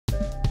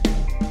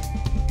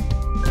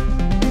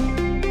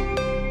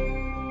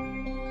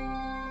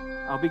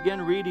I'll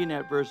begin reading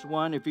at verse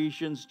 1,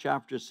 Ephesians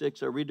chapter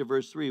 6. I'll read to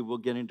verse 3. We'll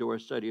get into our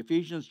study.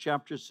 Ephesians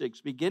chapter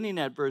 6, beginning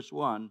at verse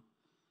 1,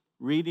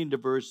 reading to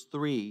verse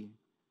 3.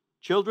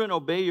 Children,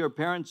 obey your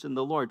parents in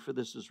the Lord, for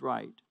this is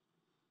right.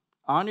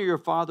 Honor your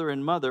father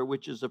and mother,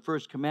 which is the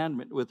first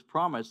commandment, with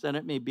promise, that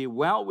it may be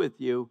well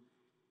with you,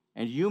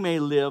 and you may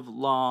live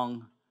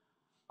long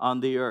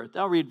on the earth.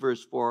 I'll read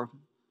verse 4.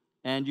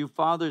 And you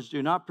fathers,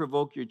 do not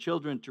provoke your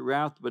children to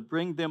wrath, but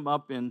bring them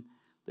up in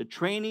the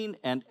training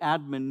and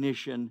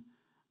admonition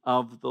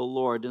of the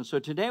Lord. And so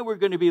today we're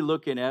going to be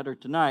looking at, or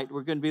tonight,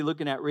 we're going to be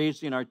looking at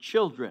raising our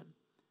children.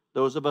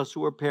 Those of us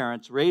who are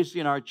parents,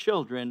 raising our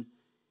children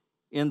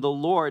in the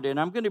Lord. And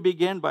I'm going to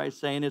begin by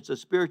saying it's a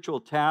spiritual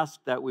task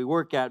that we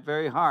work at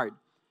very hard.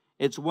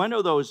 It's one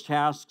of those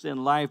tasks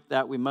in life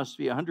that we must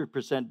be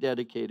 100%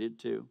 dedicated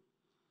to.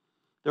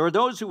 There are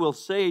those who will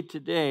say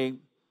today,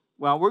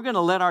 well, we're going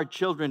to let our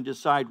children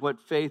decide what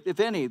faith, if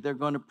any, they're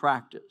going to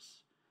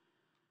practice.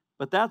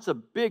 But that's a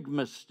big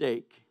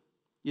mistake.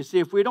 You see,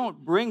 if we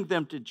don't bring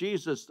them to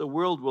Jesus, the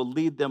world will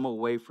lead them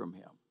away from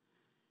him.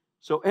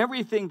 So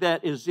everything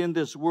that is in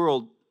this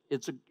world,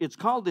 it's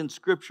called in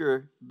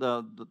Scripture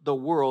the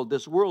world,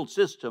 this world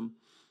system.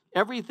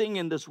 Everything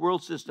in this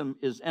world system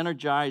is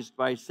energized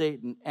by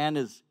Satan and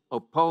is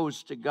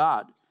opposed to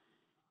God.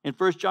 In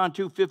 1 John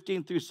 2,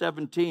 15 through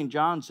 17,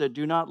 John said,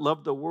 do not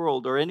love the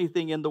world or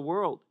anything in the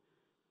world.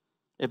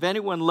 If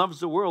anyone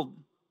loves the world,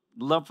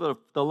 the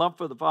love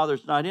for the Father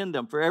is not in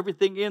them. For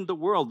everything in the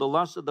world, the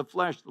lust of the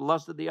flesh, the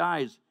lust of the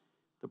eyes,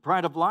 the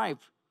pride of life,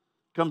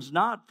 comes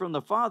not from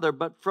the Father,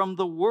 but from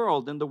the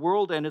world. And the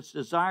world and its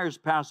desires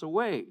pass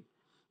away.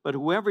 But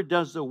whoever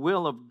does the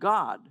will of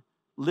God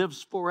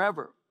lives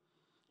forever.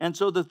 And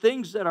so the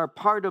things that are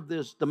part of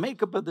this, the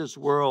makeup of this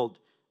world,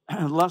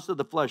 lust of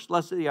the flesh,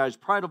 lust of the eyes,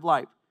 pride of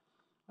life,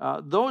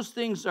 those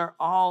things are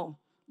all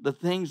the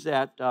things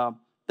that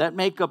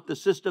make up the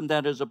system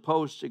that is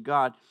opposed to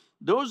God.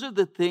 Those are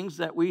the things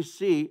that we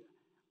see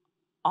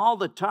all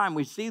the time.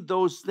 We see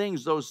those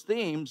things, those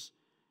themes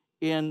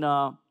in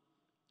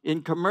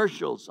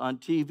commercials on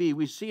TV.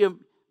 We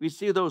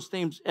see those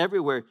themes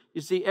everywhere.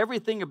 You see,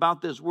 everything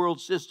about this world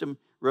system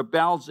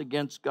rebels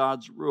against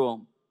God's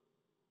rule.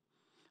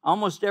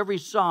 Almost every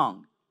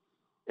song,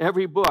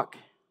 every book,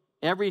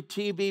 every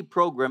TV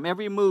program,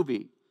 every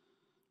movie,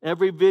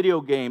 every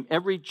video game,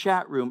 every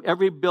chat room,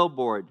 every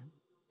billboard,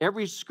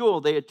 every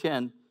school they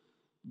attend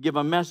give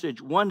a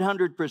message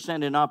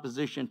 100% in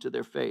opposition to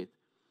their faith,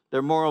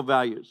 their moral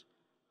values,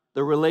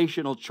 their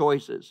relational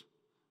choices,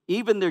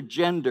 even their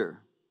gender.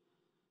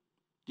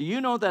 Do you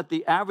know that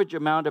the average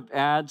amount of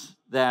ads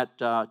that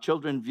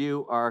children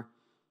view are,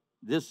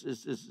 this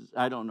is,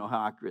 I don't know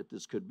how accurate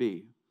this could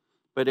be,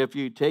 but if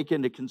you take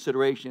into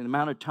consideration the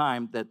amount of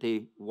time that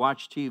they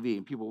watch TV,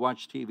 and people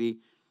watch TV,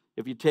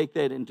 if you take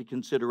that into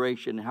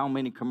consideration, how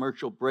many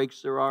commercial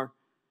breaks there are,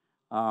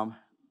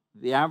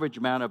 the average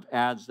amount of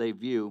ads they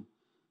view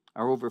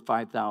are over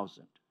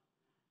 5,000.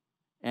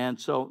 And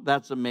so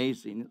that's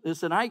amazing.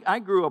 Listen, I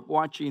grew up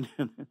watching,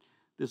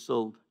 this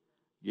will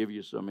give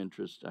you some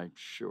interest, I'm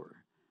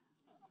sure.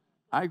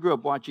 I grew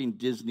up watching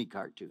Disney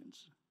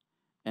cartoons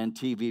and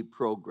TV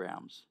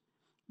programs.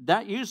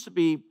 That used to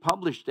be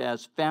published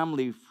as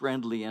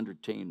family-friendly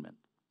entertainment.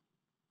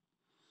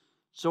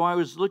 So I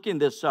was looking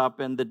this up,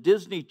 and the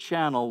Disney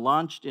Channel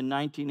launched in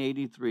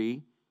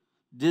 1983.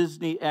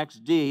 Disney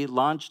XD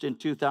launched in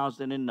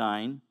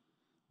 2009.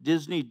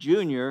 Disney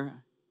Junior,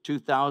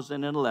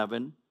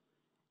 2011.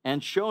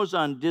 And shows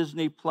on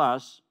Disney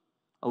Plus,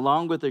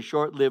 along with a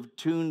short-lived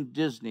Toon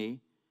Disney,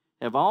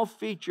 have all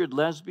featured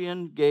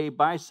lesbian, gay,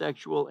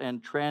 bisexual,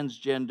 and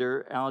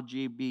transgender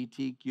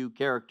LGBTQ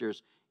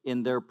characters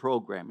in their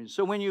programming.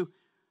 So when you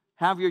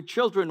have your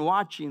children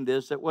watching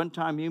this, at one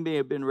time you may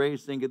have been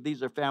raised thinking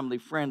these are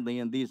family-friendly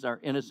and these are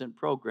innocent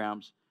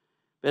programs.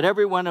 But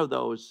every one of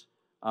those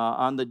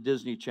on the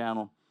Disney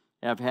Channel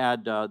have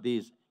had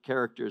these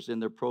characters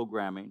in their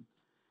programming.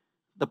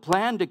 The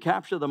plan to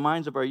capture the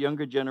minds of our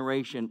younger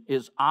generation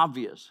is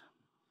obvious.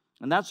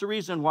 And that's the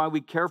reason why we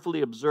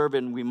carefully observe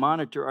and we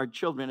monitor our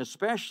children,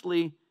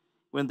 especially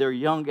when they're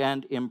young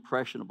and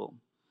impressionable.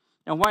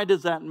 And why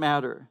does that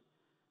matter?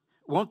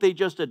 Won't they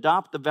just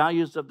adopt the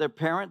values of their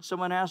parents?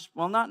 Someone asked.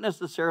 Well, not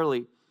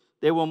necessarily.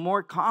 They will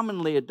more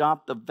commonly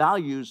adopt the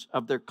values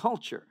of their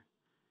culture.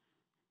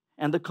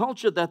 And the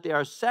culture that they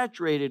are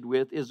saturated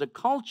with is a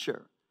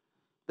culture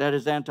that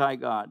is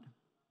anti-God.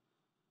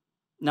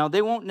 Now,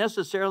 they won't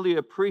necessarily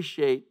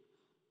appreciate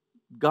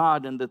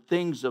God and the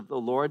things of the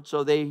Lord,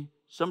 so they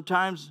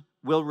sometimes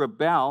will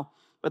rebel,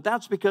 but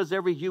that's because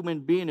every human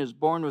being is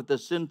born with a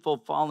sinful,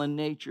 fallen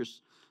nature.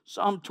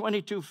 Psalm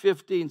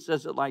 22:15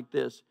 says it like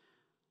this: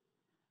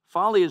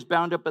 folly is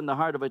bound up in the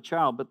heart of a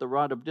child, but the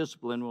rod of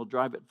discipline will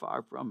drive it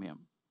far from him.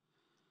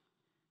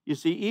 You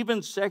see,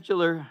 even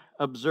secular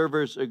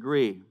observers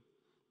agree.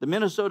 The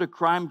Minnesota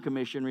Crime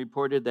Commission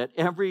reported that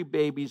every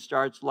baby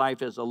starts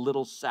life as a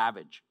little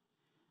savage.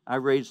 I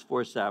raised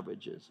 4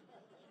 savages.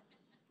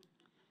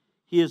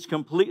 He is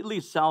completely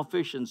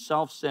selfish and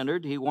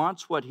self-centered. He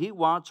wants what he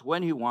wants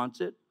when he wants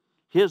it.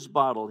 his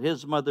bottle,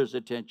 his mother's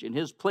attention,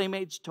 his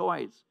playmates'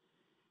 toys,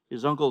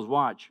 his uncle's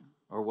watch,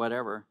 or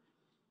whatever.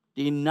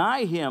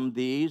 Deny him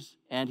these,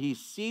 and he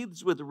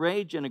seethes with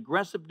rage and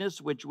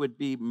aggressiveness which would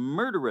be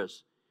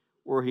murderous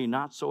were he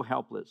not so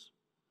helpless.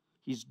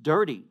 He's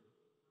dirty.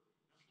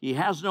 He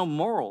has no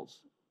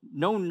morals,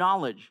 no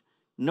knowledge,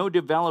 no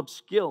developed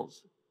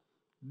skills.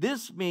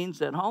 This means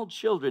that all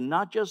children,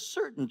 not just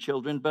certain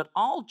children, but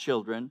all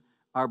children,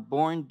 are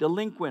born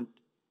delinquent.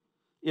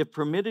 If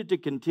permitted to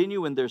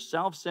continue in their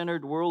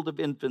self-centered world of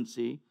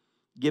infancy,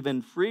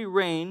 given free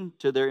rein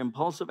to their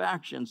impulsive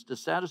actions to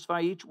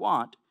satisfy each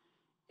want,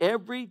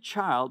 every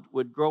child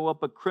would grow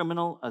up a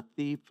criminal, a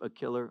thief, a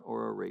killer,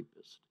 or a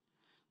rapist.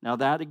 Now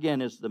that,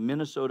 again, is the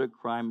Minnesota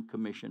Crime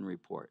Commission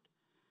report.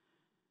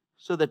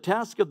 So the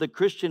task of the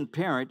Christian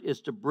parent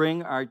is to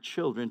bring our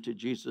children to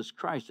Jesus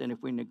Christ. And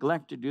if we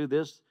neglect to do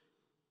this,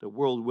 the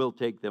world will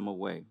take them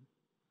away.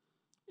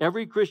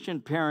 Every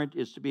Christian parent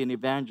is to be an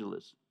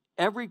evangelist.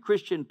 Every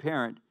Christian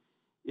parent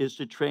is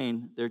to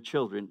train their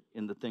children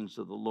in the things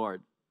of the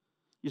Lord.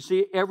 You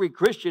see, every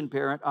Christian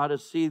parent ought to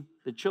see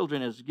the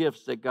children as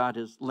gifts that God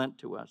has lent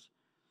to us.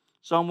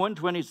 Psalm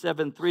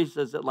 127:3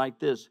 says it like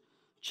this: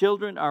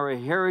 children are a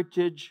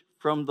heritage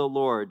from the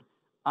Lord.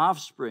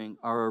 Offspring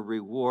are a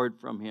reward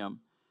from him.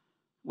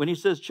 When he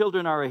says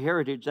children are a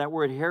heritage, that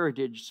word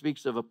heritage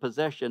speaks of a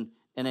possession,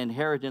 an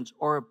inheritance,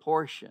 or a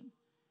portion.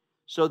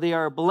 So they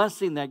are a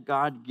blessing that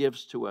God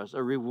gives to us,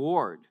 a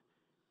reward.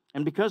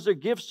 And because they're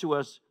gifts to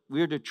us,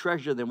 we are to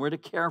treasure them, we're to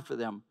care for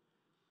them,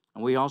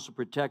 and we also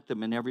protect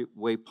them in every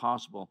way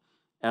possible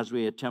as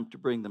we attempt to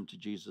bring them to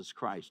Jesus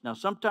Christ. Now,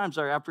 sometimes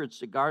our efforts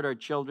to guard our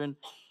children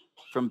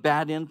from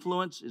bad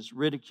influence is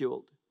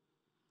ridiculed.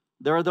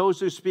 There are those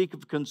who speak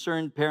of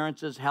concerned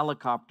parents as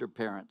helicopter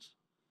parents.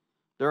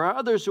 There are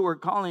others who are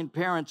calling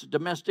parents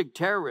domestic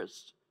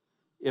terrorists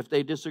if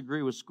they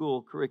disagree with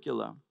school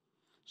curricula.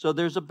 So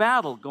there's a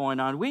battle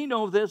going on. We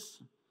know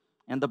this,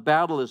 and the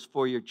battle is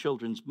for your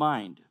children's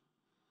mind.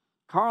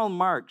 Karl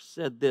Marx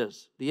said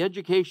this: the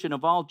education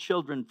of all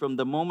children from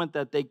the moment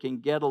that they can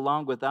get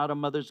along without a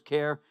mother's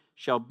care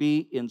shall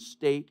be in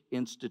state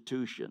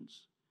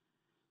institutions.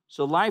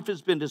 So life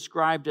has been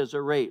described as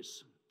a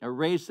race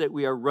that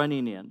we are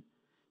running in.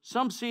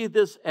 Some see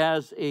this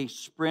as a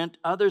sprint.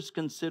 Others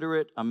consider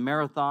it a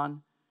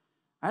marathon.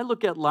 I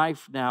look at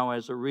life now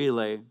as a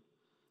relay,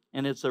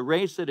 and it's a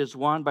race that is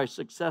won by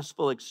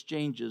successful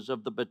exchanges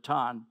of the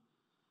baton.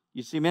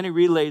 You see, many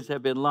relays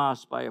have been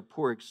lost by a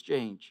poor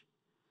exchange.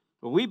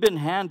 But we've been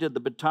handed the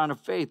baton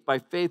of faith by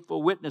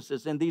faithful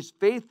witnesses, and these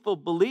faithful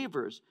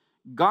believers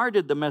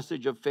guarded the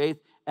message of faith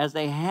as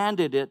they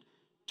handed it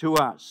to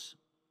us.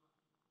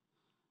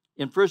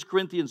 In 1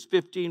 Corinthians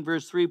 15,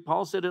 verse 3,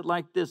 Paul said it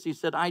like this. He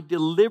said, I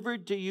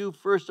delivered to you,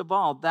 first of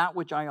all, that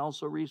which I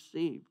also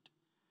received.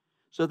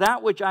 So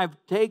that which I've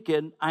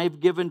taken, I've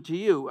given to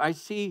you. I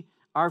see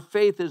our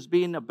faith as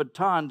being a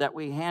baton that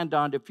we hand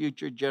on to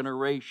future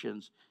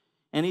generations.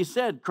 And he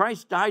said,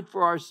 Christ died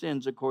for our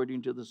sins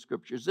according to the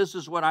Scriptures. This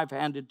is what I've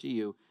handed to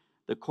you.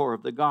 The core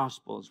of the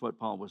gospel is what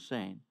Paul was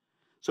saying.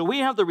 So we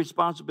have the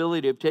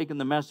responsibility of taking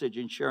the message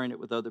and sharing it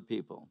with other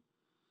people.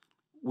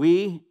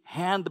 We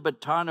hand the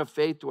baton of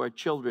faith to our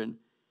children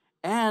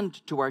and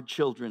to our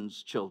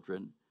children's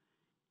children.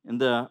 In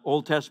the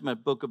Old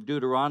Testament book of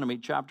Deuteronomy,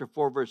 chapter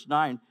 4, verse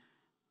 9,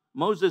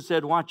 Moses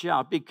said, watch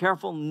out, be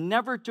careful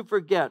never to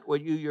forget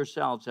what you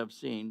yourselves have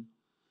seen.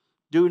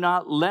 Do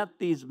not let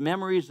these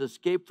memories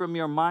escape from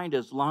your mind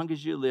as long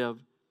as you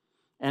live,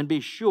 and be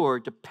sure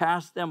to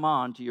pass them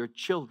on to your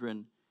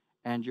children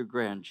and your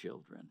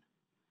grandchildren.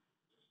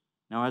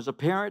 Now, as a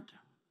parent,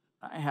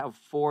 I have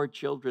 4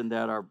 children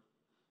that are,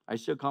 I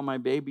still call my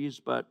babies,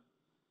 but,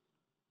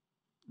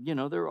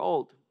 they're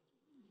old.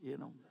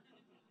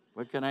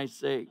 What can I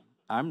say?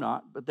 I'm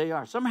not, but they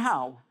are.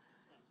 Somehow,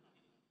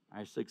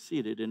 I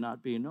succeeded in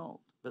not being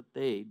old, but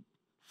they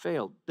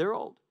failed. They're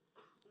old.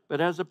 But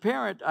as a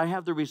parent, I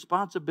have the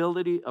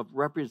responsibility of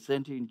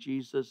representing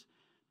Jesus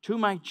to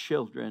my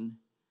children.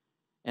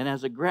 And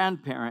as a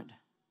grandparent,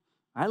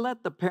 I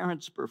let the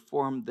parents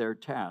perform their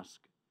task,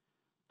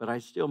 but I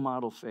still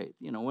model faith.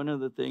 One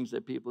of the things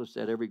that people have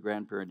said, every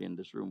grandparent in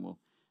this room will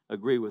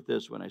agree with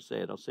this when I say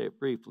it. I'll say it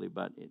briefly,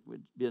 but it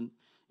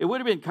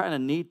would have been kind of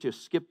neat to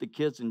skip the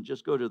kids and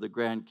just go to the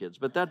grandkids,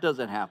 but that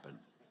doesn't happen.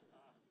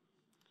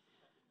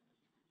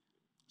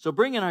 So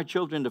bringing our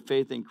children to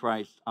faith in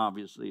Christ,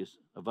 obviously, is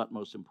of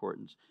utmost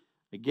importance.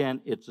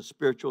 Again, it's a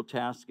spiritual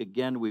task.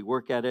 Again, we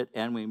work at it,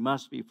 and we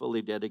must be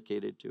fully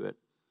dedicated to it.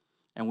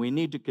 And we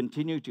need to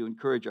continue to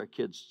encourage our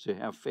kids to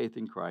have faith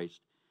in Christ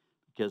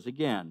because,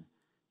 again,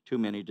 too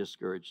many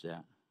discourage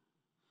that.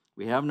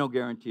 We have no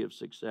guarantee of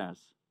success.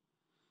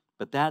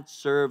 But that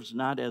serves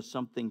not as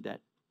something that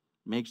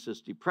makes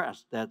us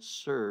depressed. That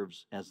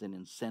serves as an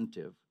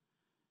incentive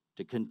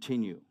to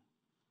continue.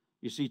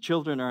 You see,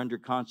 children are under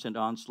constant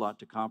onslaught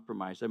to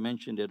compromise. I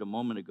mentioned it a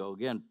moment ago.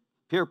 Again,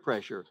 peer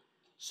pressure,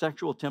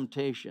 sexual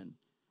temptation,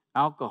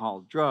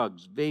 alcohol,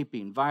 drugs,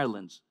 vaping,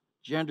 violence,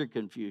 gender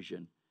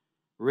confusion,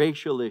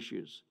 racial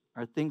issues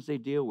are things they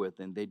deal with,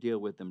 and they deal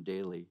with them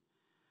daily.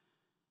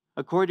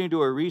 According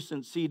to a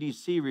recent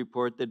CDC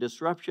report, the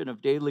disruption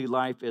of daily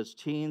life as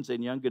teens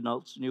and young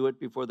adults knew it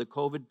before the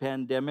COVID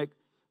pandemic,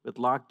 with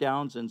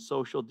lockdowns and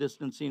social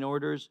distancing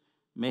orders,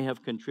 may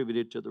have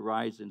contributed to the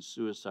rise in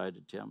suicide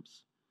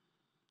attempts.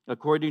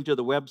 According to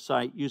the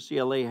website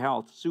UCLA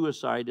Health,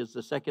 suicide is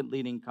the second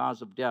leading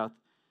cause of death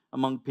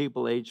among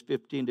people aged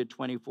 15 to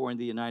 24 in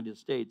the United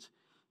States.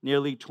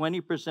 Nearly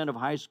 20% of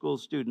high school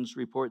students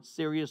report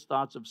serious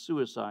thoughts of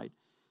suicide.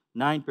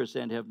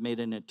 9% have made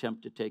an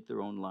attempt to take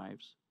their own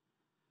lives.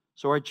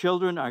 So our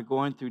children are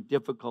going through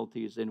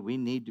difficulties, and we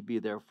need to be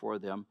there for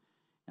them.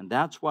 And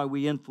that's why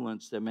we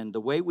influence them. And the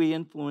way we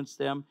influence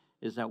them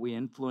is that we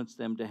influence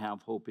them to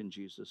have hope in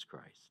Jesus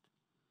Christ.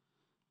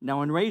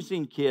 Now, in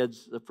raising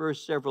kids, the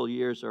first several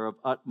years are of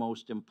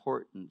utmost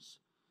importance.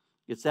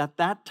 It's at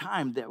that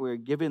time that we're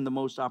given the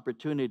most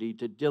opportunity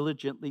to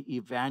diligently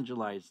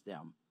evangelize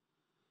them.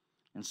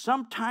 And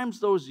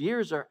sometimes those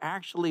years are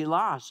actually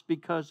lost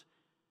because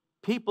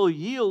people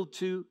yield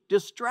to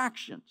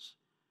distractions.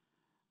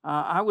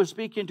 I was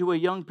speaking to a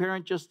young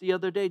parent just the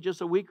other day,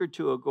 just a week or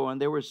two ago, and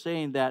they were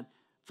saying that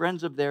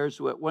friends of theirs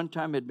who at one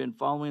time had been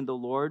following the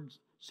Lord,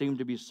 seemed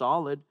to be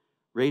solid,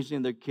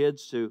 raising their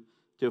kids to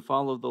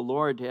follow the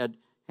Lord,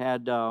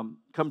 had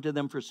come to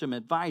them for some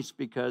advice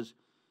because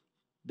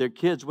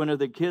one of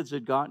their kids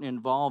had gotten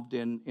involved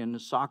in a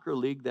soccer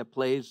league that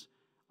plays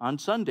on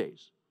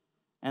Sundays.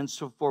 And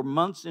so for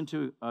months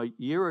into a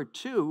year or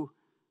two,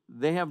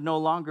 they have no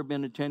longer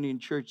been attending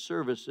church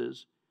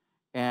services,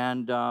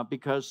 and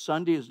because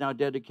Sunday is now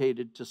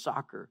dedicated to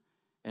soccer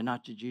and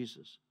not to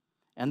Jesus.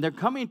 And they're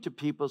coming to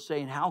people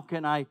saying, how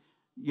can I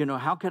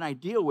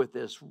deal with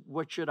this?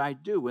 What should I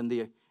do? And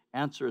the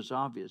answer is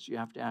obvious. You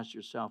have to ask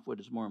yourself, what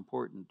is more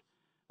important,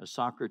 a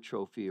soccer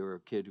trophy or a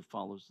kid who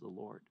follows the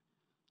Lord?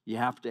 You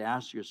have to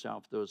ask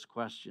yourself those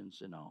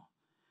questions and all.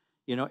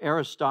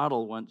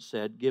 Aristotle once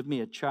said, give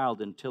me a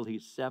child until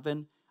he's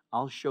 7,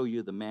 I'll show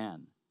you the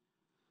man.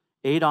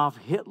 Adolf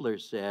Hitler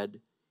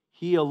said,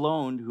 he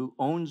alone who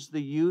owns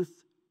the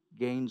youth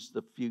gains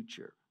the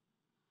future.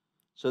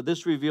 So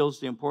this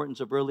reveals the importance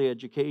of early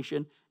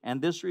education,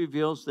 and this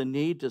reveals the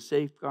need to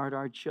safeguard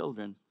our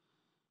children.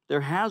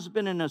 There has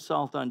been an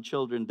assault on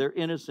children, their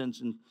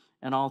innocence,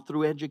 and all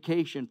through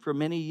education for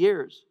many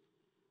years.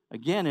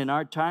 Again, in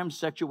our time,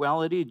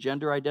 sexuality,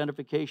 gender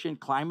identification,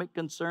 climate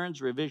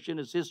concerns,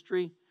 revisionist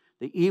history,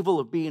 the evil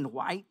of being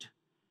white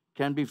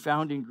can be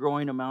found in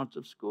growing amounts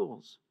of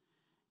schools.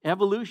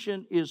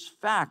 Evolution is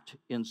fact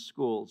in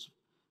schools,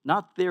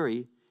 not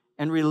theory,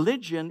 and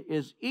religion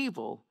is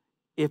evil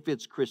if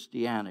it's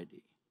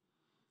Christianity.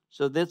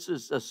 So this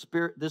is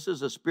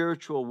a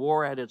spiritual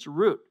war at its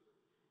root,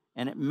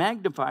 and it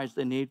magnifies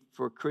the need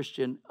for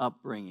Christian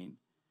upbringing.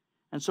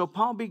 And so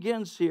Paul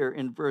begins here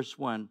in verse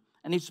 1,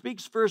 and he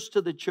speaks first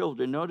to the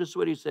children. Notice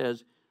what he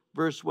says,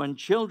 verse 1,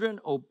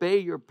 children, obey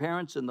your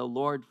parents in the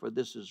Lord, for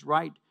this is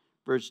right.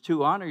 Verse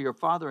 2, honor your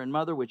father and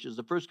mother, which is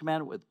the first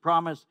commandment with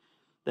promise,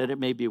 that it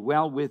may be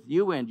well with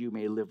you and you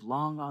may live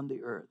long on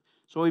the earth.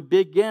 So he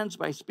begins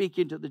by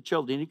speaking to the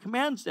children. He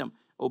commands them,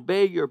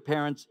 obey your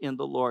parents in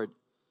the Lord.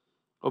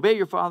 Obey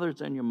your fathers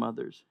and your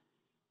mothers.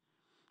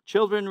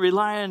 Children,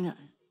 rely on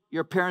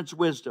your parents'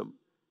 wisdom.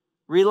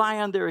 Rely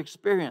on their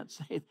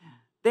experience.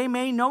 They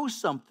may know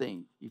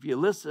something if you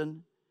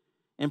listen.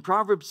 In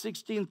Proverbs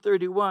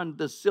 16:31,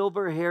 the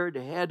silver-haired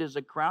head is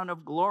a crown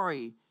of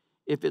glory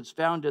if it's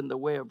found in the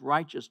way of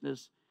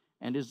righteousness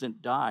and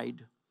isn't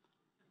dyed.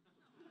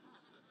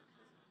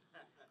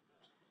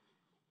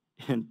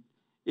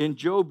 In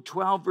Job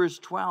 12, verse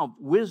 12,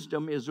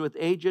 wisdom is with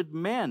aged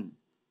men,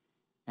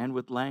 and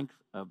with length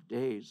of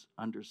days,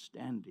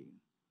 understanding.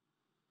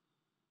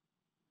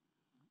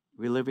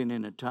 We're living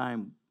in a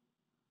time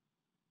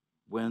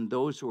when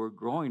those who are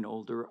growing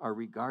older are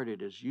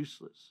regarded as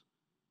useless.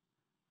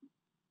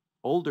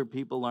 Older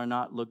people are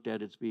not looked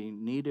at as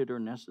being needed or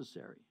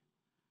necessary.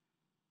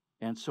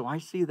 And so I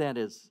see that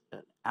as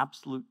an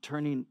absolute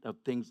turning of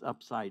things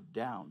upside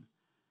down.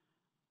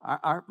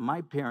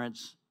 My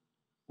parents,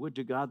 would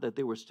to God that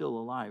they were still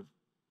alive.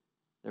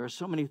 There are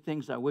so many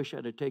things I wish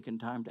I'd have taken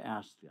time to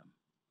ask them.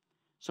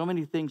 So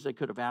many things I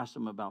could have asked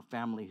them about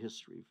family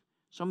history.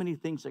 So many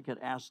things I could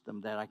ask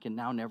them that I can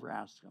now never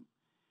ask them.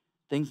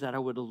 Things that I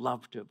would have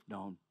loved to have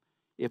known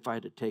if I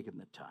had taken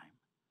the time.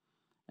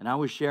 And I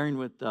was sharing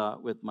with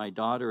my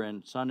daughter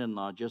and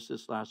son-in-law just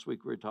this last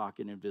week. We were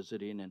talking and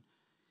visiting,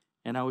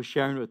 and I was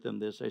sharing with them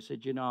this. I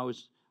said, I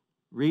was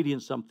reading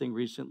something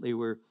recently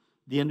where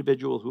the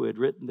individual who had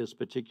written this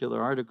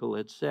particular article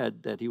had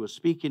said that he was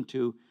speaking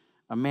to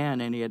a man,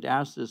 and he had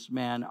asked this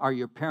man, are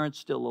your parents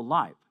still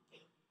alive?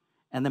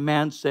 And the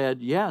man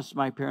said, yes,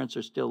 my parents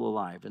are still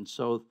alive. And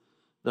so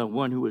the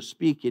one who was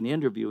speaking,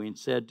 interviewing,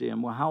 said to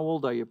him, well, how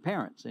old are your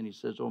parents? And he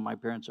says, my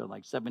parents are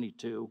like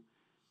 72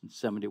 and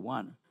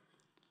 71.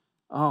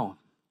 Oh,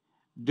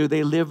 do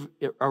they live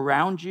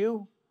around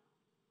you?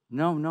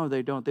 No,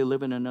 they don't. They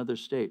live in another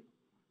state.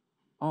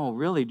 Oh,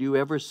 really? Do you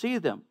ever see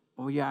them?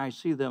 Oh, yeah, I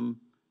see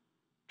them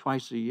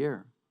twice a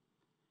year.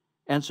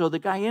 And so the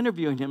guy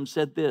interviewing him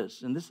said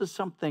this, and this is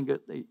something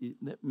that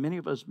many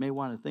of us may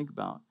want to think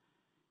about.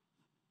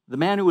 The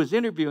man who was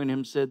interviewing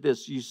him said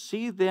this, you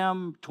see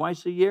them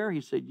twice a year?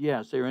 He said,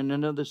 yes. They're in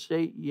another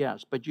state?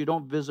 Yes. But you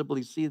don't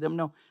visibly see them?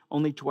 No,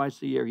 only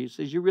twice a year. He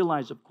says, you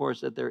realize, of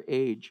course, at their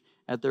age,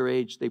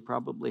 they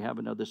probably have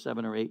another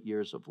 7 or 8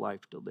 years of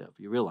life to live.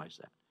 You realize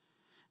that.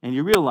 And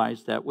you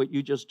realize that what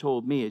you just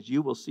told me is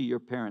you will see your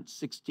parents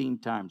 16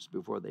 times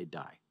before they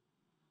die.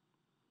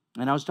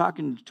 And I was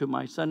talking to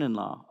my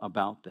son-in-law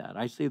about that.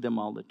 I see them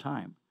all the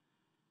time.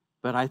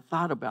 But I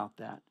thought about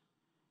that.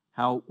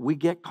 How we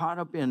get caught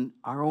up in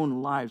our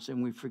own lives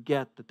and we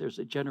forget that there's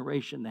a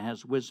generation that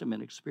has wisdom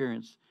and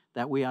experience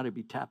that we ought to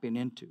be tapping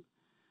into.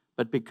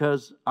 But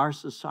because our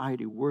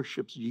society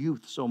worships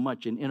youth so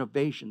much and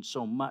innovation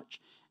so much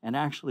and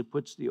actually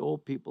puts the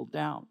old people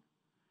down,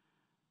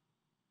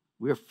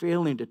 we're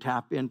failing to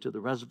tap into the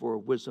reservoir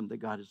of wisdom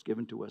that God has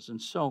given to us.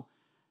 And so,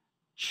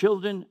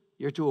 children,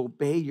 you're to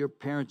obey your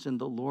parents in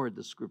the Lord,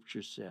 the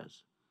scripture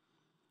says.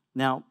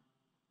 Now,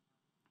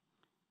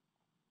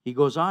 he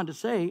goes on to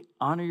say,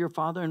 honor your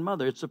father and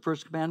mother. It's the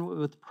first commandment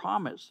with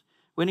promise.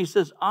 When he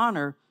says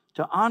honor,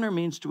 to honor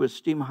means to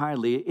esteem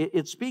highly.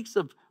 It speaks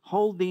of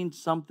holding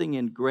something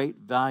in great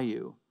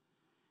value.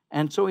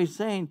 And so he's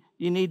saying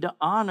you need to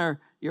honor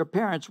your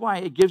parents. Why?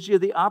 It gives you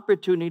the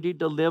opportunity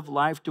to live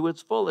life to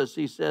its fullest.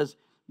 He says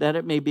that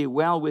it may be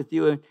well with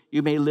you and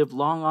you may live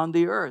long on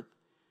the earth.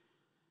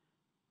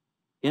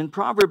 In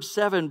Proverbs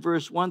 7,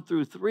 verse 1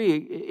 through 3,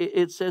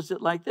 it says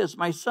it like this.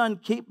 My son,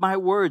 keep my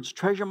words,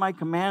 treasure my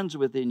commands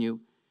within you.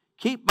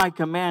 Keep my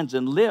commands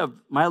and live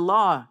my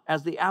law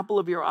as the apple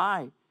of your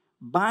eye.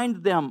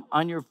 Bind them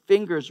on your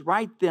fingers,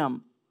 write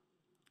them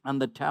on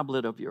the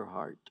tablet of your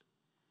heart.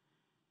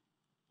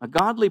 A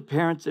godly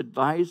parent's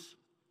advice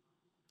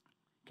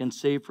can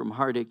save from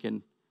heartache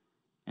and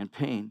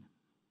pain.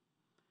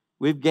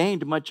 We've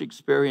gained much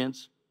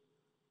experience.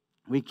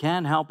 We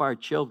can help our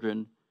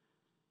children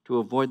to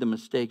avoid the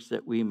mistakes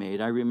that we made.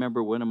 I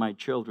remember one of my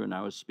children,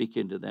 I was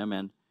speaking to them,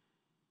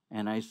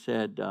 and I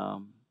said,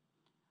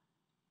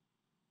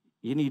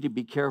 you need to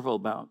be careful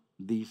about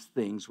these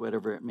things,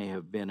 whatever it may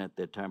have been at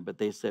that time. But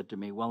they said to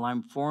me, well,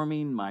 I'm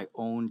forming my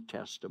own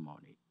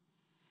testimony.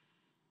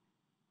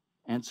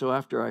 And so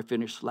after I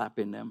finished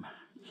slapping them,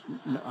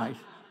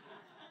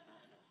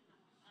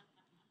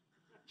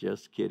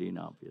 just kidding,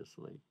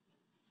 obviously.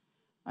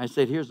 I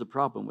said, here's the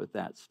problem with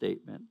that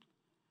statement.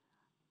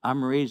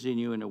 I'm raising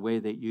you in a way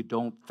that you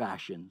don't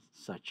fashion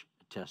such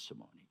a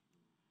testimony.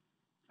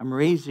 I'm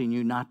raising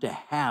you not to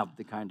have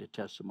the kind of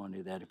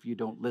testimony that if you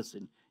don't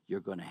listen, you're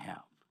going to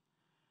have.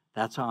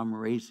 That's how I'm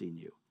raising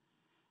you.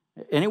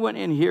 Anyone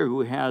in here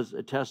who has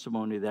a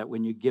testimony that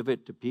when you give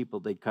it to people,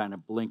 they kind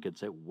of blink and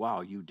say, wow,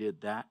 you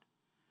did that?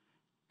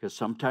 Because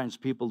sometimes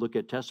people look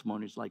at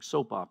testimonies like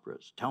soap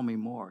operas. Tell me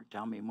more,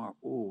 tell me more.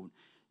 Oh,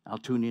 I'll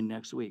tune in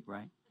next week,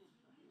 right?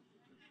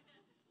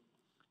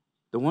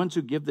 The ones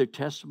who give their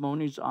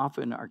testimonies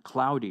often are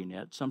clouding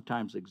it,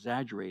 sometimes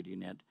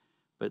exaggerating it,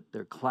 but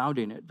they're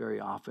clouding it very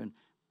often.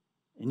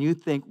 And you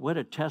think, what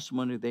a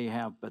testimony they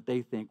have, but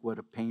they think, what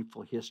a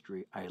painful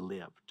history I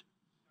lived.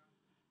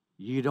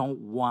 You don't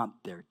want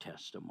their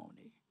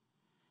testimony.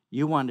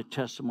 You want a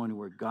testimony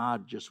where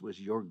God just was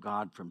your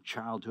God from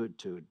childhood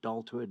to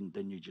adulthood, and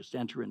then you just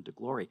enter into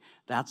glory.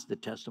 That's the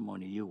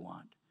testimony you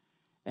want.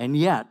 And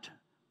yet,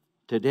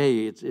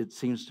 today, it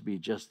seems to be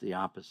just the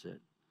opposite.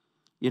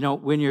 You know,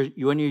 when you're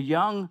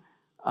young,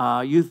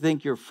 you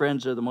think your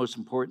friends are the most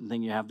important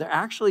thing you have. They're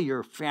actually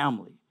your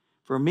family.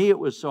 For me, it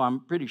was so. I'm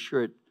pretty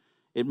sure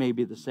it may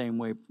be the same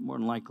way. More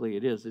than likely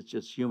it is. It's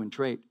just human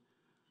trait.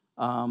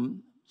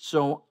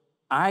 So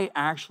I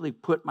actually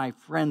put my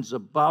friends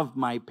above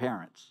my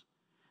parents.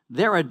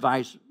 Their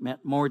advice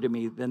meant more to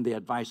me than the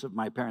advice of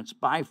my parents,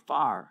 by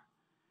far.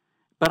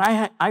 But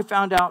I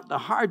found out the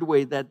hard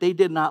way that they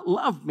did not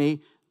love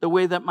me the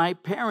way that my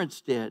parents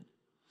did.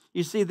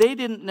 You see, they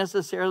didn't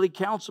necessarily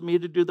counsel me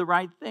to do the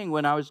right thing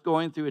when I was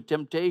going through a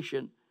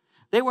temptation.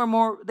 They were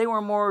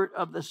more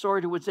of the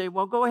sort who would say,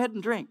 well, go ahead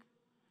and drink.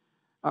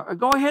 Or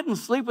go ahead and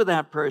sleep with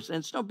that person.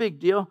 It's no big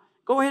deal.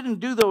 Go ahead and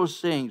do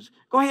those things.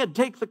 Go ahead,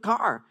 take the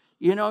car.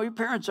 You know, your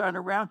parents aren't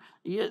around.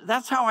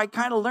 That's how I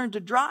kind of learned to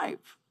drive,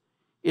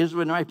 is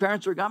when my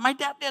parents were gone. My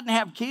dad didn't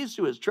have keys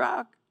to his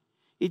truck.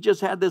 He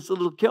just had this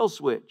little kill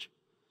switch.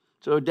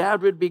 So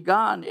Dad would be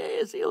gone.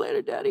 Hey, see you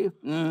later, Daddy.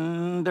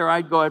 There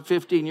I'd go at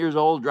 15 years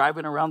old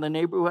driving around the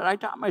neighborhood. I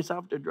taught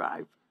myself to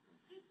drive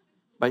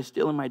by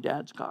stealing my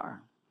dad's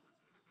car.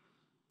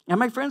 And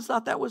my friends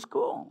thought that was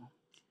cool.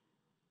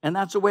 And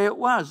that's the way it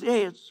was.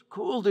 Hey, it's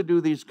cool to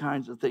do these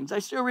kinds of things. I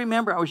still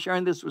remember, I was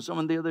sharing this with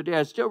someone the other day.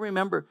 I still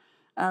remember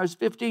I was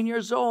 15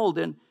 years old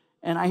and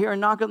I hear a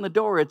knock on the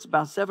door. It's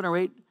about 7 or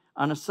 8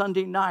 on a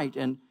Sunday night.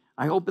 And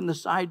I open the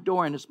side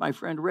door, and it's my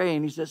friend Ray,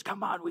 and he says,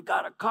 come on, we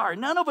got a car.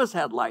 None of us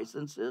had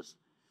licenses.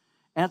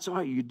 And so,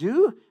 you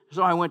do?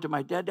 So I went to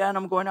my dad. Dad,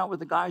 I'm going out with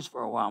the guys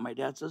for a while. My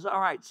dad says, all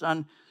right,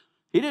 son.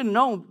 He didn't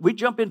know. We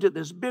jump into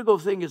this big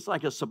old thing. It's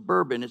like a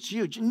Suburban. It's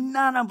huge.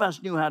 None of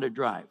us knew how to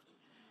drive.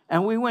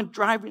 And we went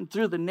driving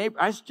through the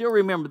neighborhood. I still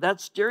remember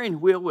that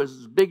steering wheel was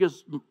as big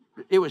as,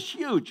 it was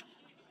huge.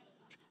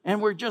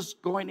 And we're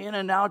just going in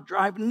and out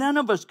driving. None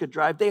of us could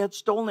drive. They had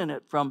stolen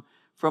it from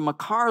a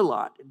car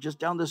lot just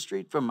down the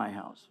street from my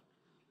house.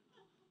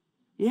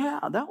 Yeah,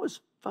 that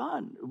was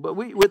fun.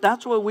 But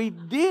that's what we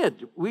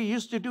did. We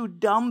used to do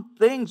dumb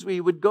things. We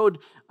would go,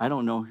 I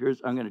don't know,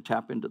 I'm going to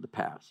tap into the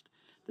past.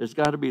 There's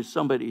got to be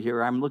somebody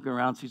here. I'm looking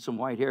around, see some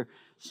white hair.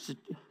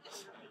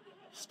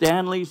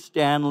 Stanley,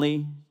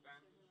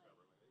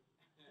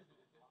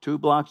 2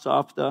 blocks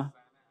off the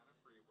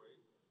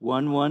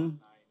 11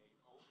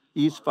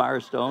 East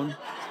Firestone,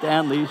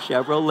 Stanley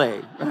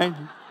Chevrolet, right?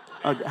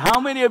 Okay. How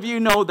many of you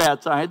know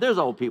that sign? There's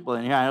old people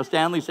in here. I know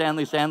Stanley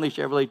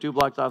Chevrolet, 2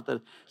 blocks off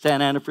the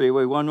Santa Ana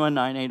Freeway,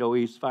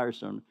 11980 East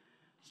Firestone,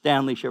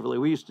 Stanley Chevrolet.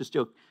 We used to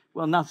steal,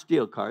 well, not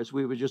steal cars.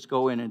 We would just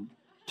go in and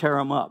tear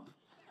them up.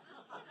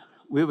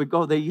 We would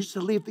go, they used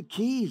to leave the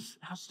keys.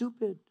 How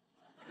stupid.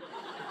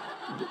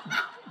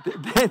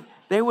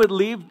 They would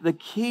leave the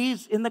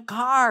keys in the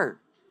car.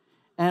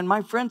 And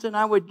my friends and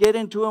I would get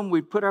into them.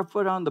 We'd put our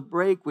foot on the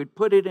brake. We'd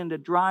put it into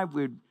drive.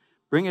 We'd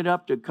bring it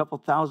up to a couple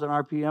thousand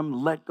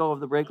RPM, let go of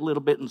the brake a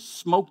little bit, and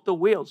smoke the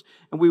wheels.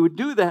 And we would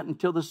do that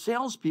until the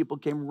salespeople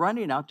came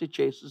running out to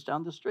chase us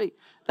down the street.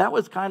 That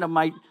was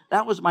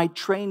my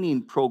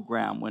training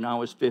program when I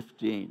was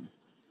 15.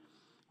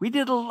 We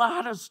did a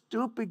lot of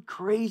stupid,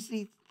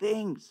 crazy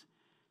things.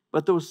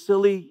 But those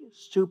silly,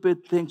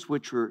 stupid things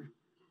which were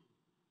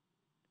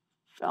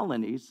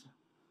felonies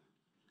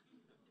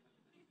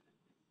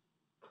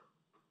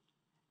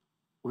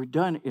were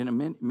done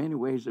in many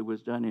ways. It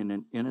was done in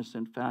an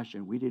innocent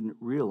fashion. We didn't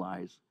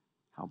realize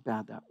how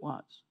bad that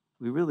was.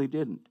 We really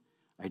didn't.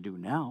 I do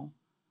now.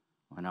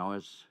 When I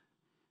was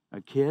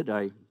a kid,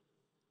 I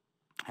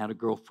had a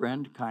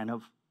girlfriend, kind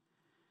of.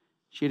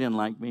 She didn't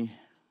like me.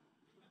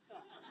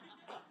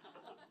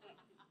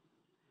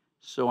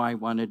 So I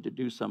wanted to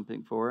do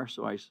something for her.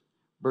 So I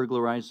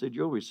burglarized the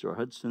jewelry store,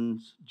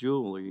 Hudson's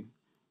Jewelry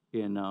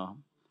in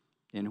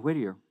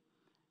Whittier,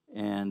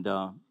 and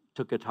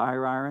took a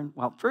tire iron.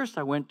 Well, first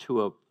I went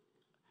to a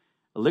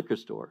liquor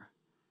store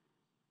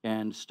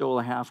and stole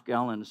a half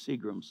gallon of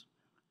Seagram's.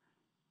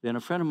 Then a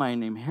friend of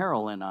mine named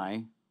Harold and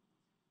I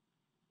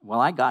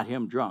got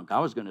him drunk. I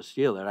was going to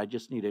steal it. I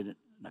just needed an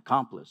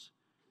accomplice.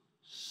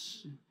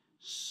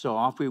 So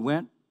off we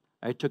went.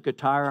 I took a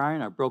tire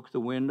iron. I broke the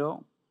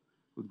window.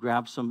 We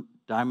grabbed some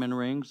diamond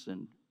rings,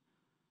 and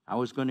I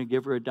was going to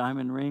give her a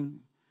diamond ring,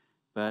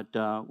 but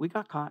we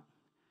got caught.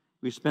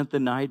 We spent the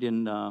night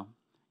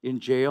in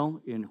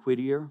jail in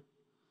Whittier.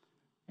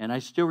 And I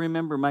still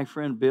remember my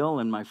friend Bill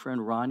and my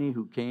friend Ronnie,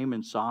 who came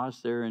and saw us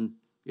there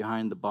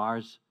behind the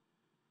bars.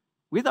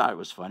 We thought it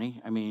was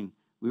funny. I mean,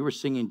 we were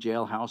singing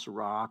Jailhouse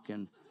Rock,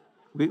 and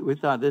we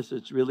thought this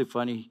is really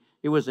funny.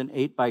 It was an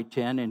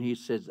 8x10, and he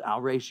says,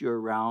 "I'll race you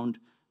around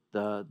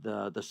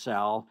the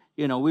cell."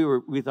 You know,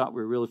 we thought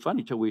we were really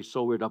funny till we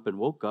sobered up and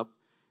woke up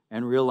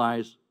and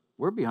realized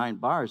we're behind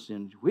bars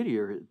in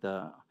Whittier,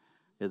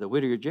 the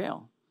Whittier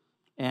jail.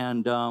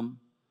 And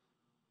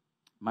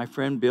my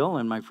friend Bill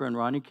and my friend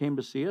Ronnie came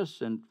to see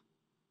us, and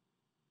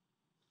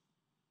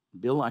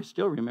Bill, I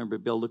still remember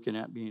Bill looking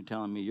at me and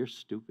telling me, "You're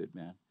stupid,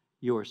 man.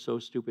 You are so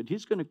stupid."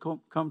 He's going to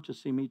come to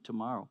see me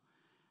tomorrow.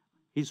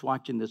 He's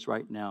watching this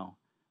right now.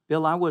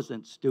 Bill, I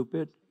wasn't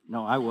stupid.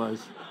 No, I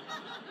was.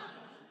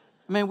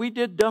 I mean, we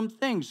did dumb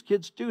things.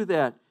 Kids do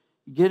that.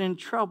 You get in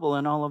trouble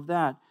and all of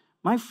that.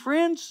 My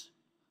friends,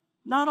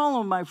 not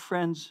all of my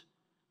friends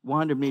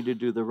wanted me to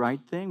do the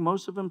right thing.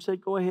 Most of them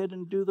said, "Go ahead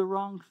and do the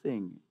wrong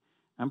thing."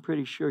 I'm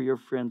pretty sure your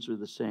friends are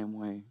the same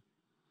way.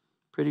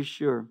 Pretty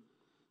sure.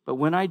 But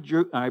when I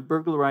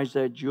burglarized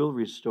that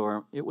jewelry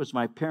store, it was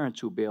my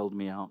parents who bailed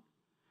me out.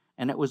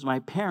 And it was my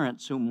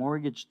parents who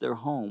mortgaged their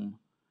home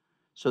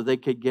so they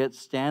could get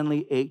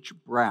Stanley H.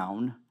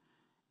 Brown,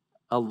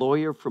 a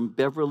lawyer from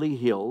Beverly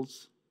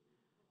Hills,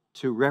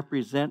 to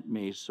represent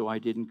me so I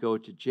didn't go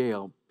to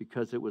jail,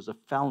 because it was a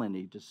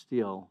felony to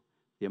steal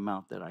the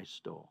amount that I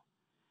stole.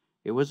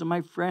 It wasn't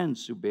my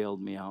friends who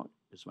bailed me out.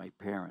 It was my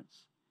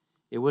parents.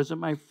 It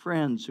wasn't my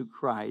friends who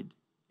cried.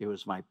 It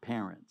was my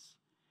parents.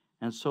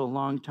 And so a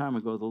long time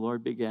ago, the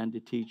Lord began to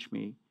teach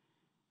me,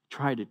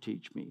 try to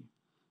teach me,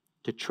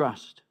 to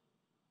trust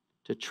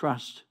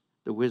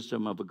the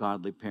wisdom of a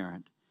godly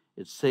parent.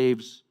 It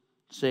saves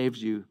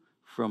you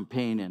from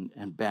pain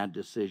and bad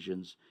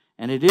decisions.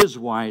 And it is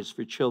wise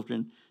for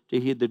children to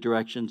heed the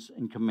directions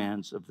and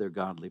commands of their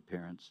godly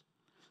parents.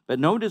 But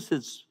notice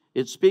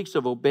it speaks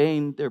of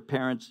obeying their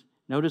parents,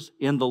 notice,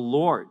 in the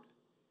Lord.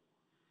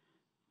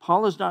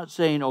 Paul is not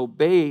saying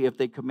obey if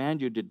they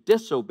command you to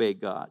disobey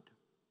God.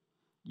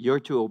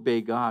 You're to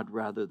obey God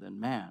rather than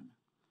man.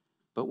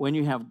 But when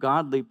you have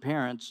godly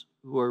parents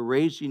who are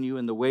raising you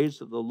in the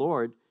ways of the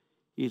Lord,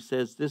 he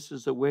says this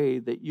is a way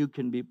that you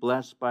can be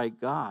blessed by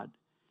God.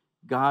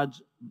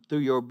 God's, through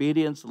your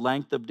obedience,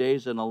 length of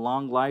days, and a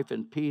long life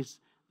and peace,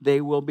 they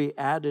will be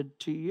added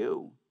to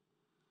you.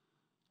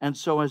 And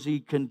so as he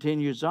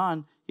continues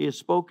on, he has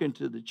spoken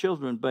to the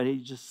children, but he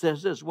just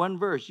says this, one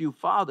verse, "You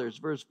fathers,"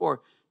 verse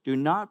 4, "do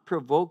not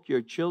provoke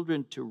your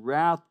children to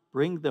wrath,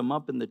 bring them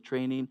up in the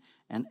training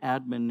and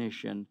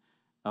admonition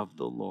of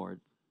the Lord."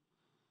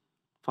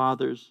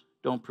 Fathers,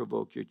 don't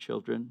provoke your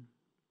children.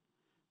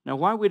 Now,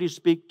 why would he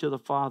speak to the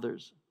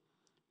fathers?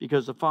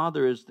 Because the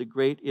father is the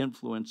great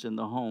influence in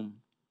the home.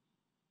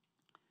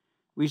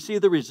 We see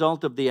the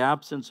result of the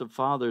absence of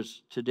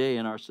fathers today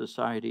in our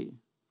society.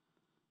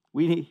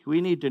 We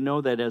need to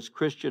know that as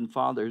Christian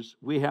fathers,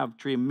 we have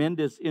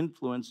tremendous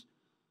influence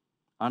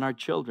on our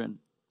children.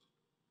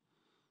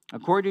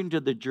 According to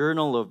the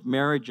Journal of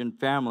Marriage and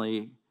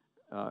Family,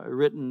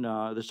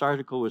 this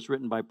article was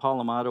written by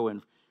Paul Amato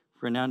and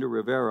Fernando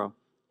Rivera,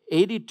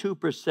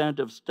 82%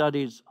 of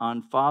studies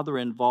on father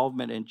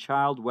involvement in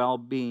child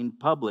well-being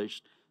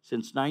published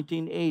since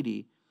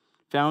 1980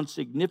 found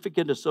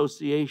significant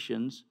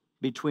associations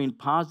between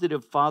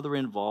positive father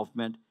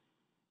involvement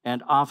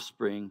and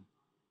offspring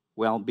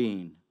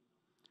well-being.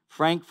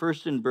 Frank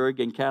Furstenberg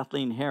and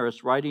Kathleen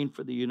Harris, writing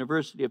for the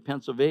University of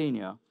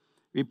Pennsylvania,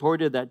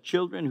 reported that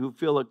children who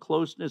feel a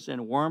closeness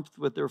and warmth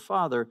with their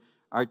father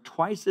are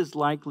twice as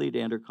likely to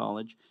enter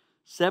college,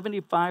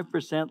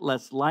 75%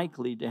 less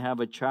likely to have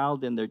a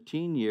child in their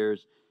teen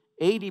years,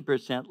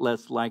 80%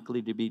 less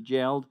likely to be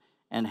jailed,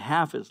 and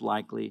half as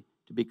likely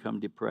to become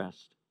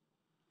depressed.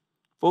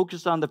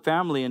 Focus on the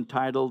Family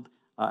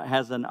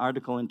has an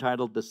article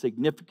entitled The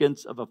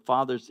Significance of a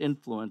Father's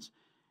Influence,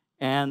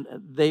 and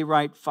they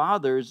write,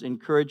 fathers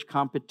encourage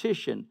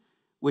competition,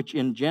 which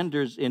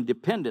engenders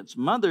independence.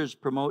 Mothers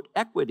promote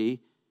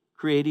equity,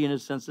 creating a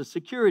sense of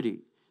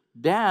security.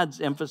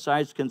 Dads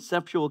emphasize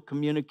conceptual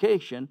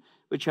communication,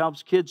 which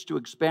helps kids to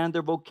expand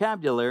their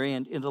vocabulary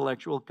and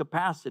intellectual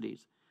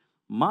capacities.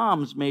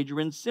 Moms major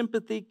in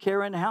sympathy,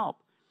 care, and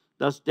help,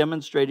 thus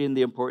demonstrating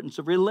the importance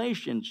of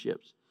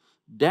relationships.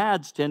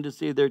 Dads tend to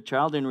see their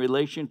child in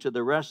relation to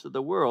the rest of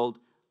the world.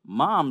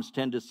 Moms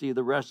tend to see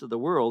the rest of the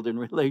world in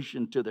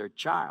relation to their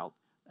child.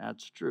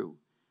 That's true.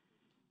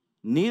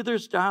 Neither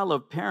style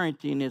of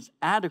parenting is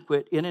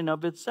adequate in and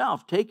of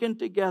itself. Taken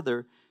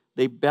together,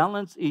 they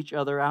balance each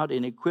other out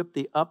and equip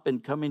the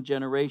up-and-coming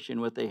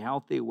generation with a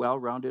healthy,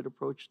 well-rounded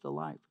approach to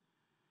life.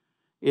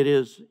 It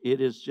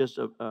is just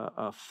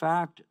a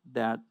fact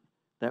that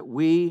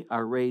we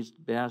are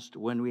raised best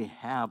when we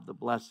have the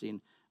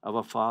blessing of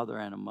a father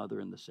and a mother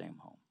in the same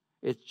home.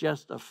 It's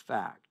just a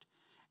fact.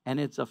 And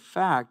it's a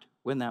fact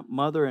when that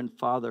mother and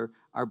father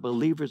are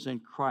believers in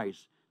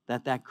Christ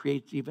that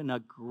creates even a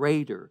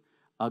greater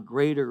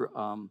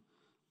amount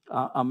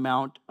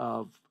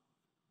of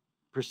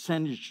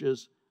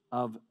percentages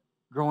of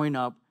growing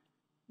up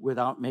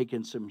without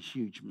making some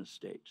huge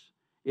mistakes.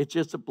 It's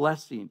just a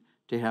blessing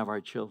to have our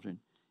children.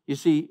 You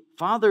see,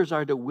 fathers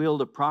are to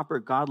wield a proper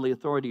godly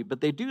authority,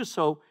 but they do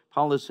so,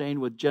 Paul is saying,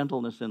 with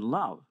gentleness and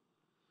love.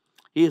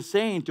 He is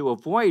saying to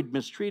avoid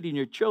mistreating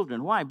your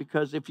children. Why?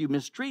 Because if you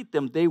mistreat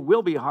them, they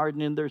will be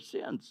hardened in their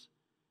sins.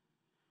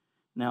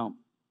 Now,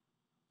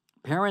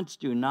 parents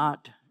do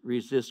not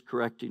resist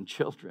correcting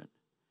children.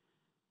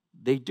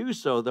 They do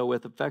so, though,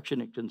 with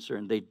affectionate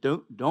concern. They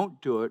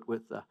don't do it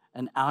with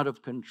an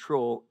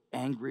out-of-control,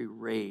 angry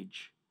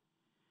rage.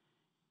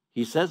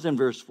 He says in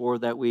verse 4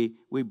 that we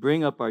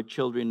bring up our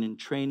children in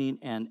training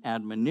and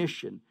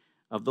admonition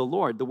of the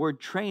Lord. The word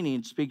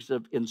training speaks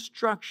of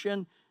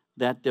instruction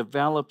that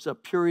develops a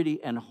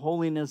purity and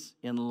holiness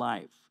in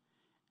life.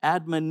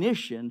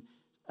 Admonition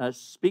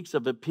speaks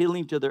of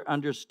appealing to their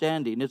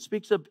understanding. It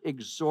speaks of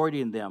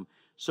exhorting them.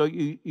 So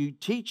you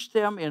teach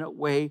them in a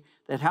way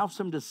that helps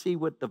them to see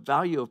what the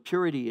value of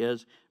purity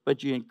is,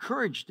 but you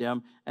encourage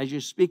them as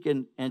you speak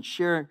and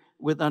share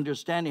with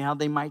understanding how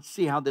they might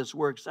see how this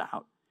works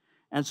out.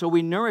 And so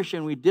we nourish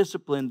and we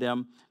discipline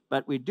them,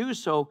 but we do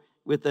so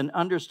with an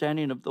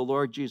understanding of the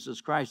Lord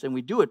Jesus Christ, and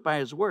we do it by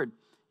His Word.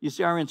 You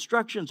see, our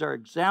instructions are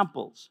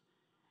examples,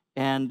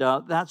 and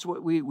that's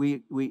what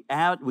we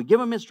add. We give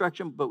them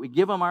instruction, but we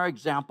give them our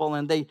example,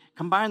 and they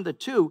combine the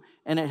two,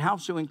 and it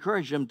helps to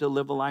encourage them to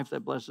live a life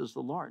that blesses the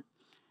Lord.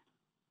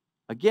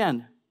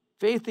 Again,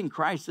 faith in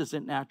Christ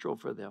isn't natural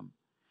for them.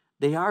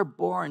 They are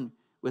born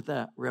with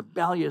a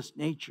rebellious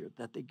nature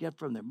that they get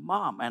from their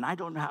mom, and I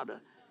don't know how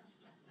to...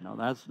 No,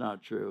 that's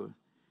not true.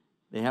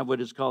 They have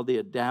what is called the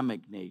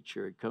Adamic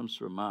nature. It comes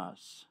from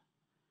us,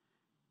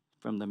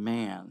 from the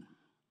man.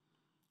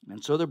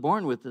 And so they're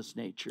born with this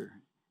nature,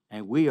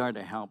 and we are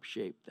to help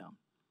shape them.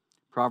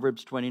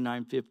 Proverbs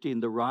 29:15,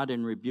 the rod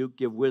and rebuke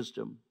give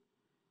wisdom,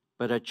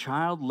 but a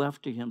child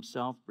left to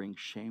himself brings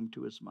shame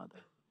to his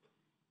mother.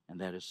 And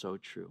that is so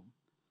true.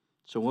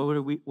 So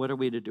what are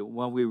we to do?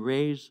 Well, we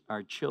raise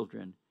our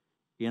children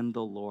in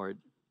the Lord.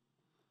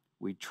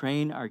 We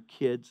train our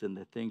kids in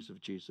the things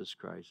of Jesus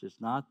Christ. It's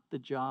not the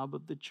job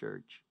of the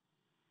church.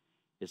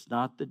 It's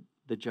not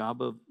the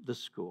job of the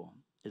school.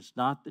 It's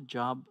not the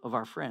job of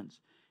our friends.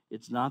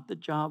 It's not the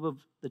job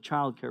of the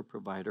child care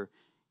provider.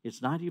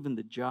 It's not even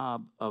the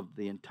job of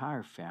the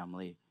entire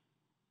family.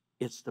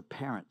 It's the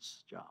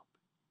parent's job.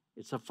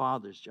 It's a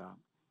father's job.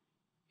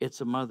 It's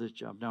a mother's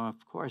job. Now,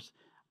 of course,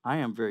 I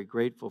am very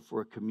grateful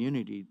for a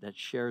community that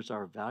shares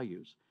our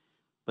values,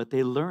 but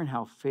they learn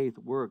how faith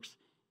works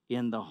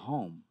in the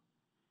home.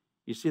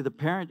 You see, the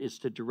parent is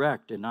to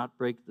direct and not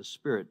break the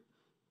spirit,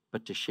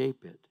 but to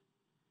shape it.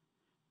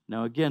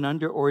 Now, again,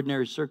 under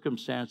ordinary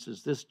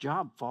circumstances, this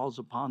job falls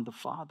upon the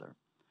father.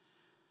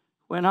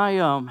 When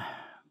I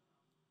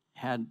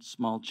had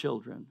small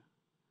children,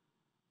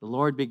 the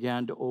Lord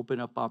began to open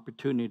up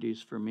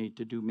opportunities for me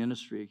to do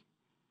ministry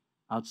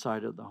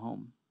outside of the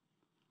home.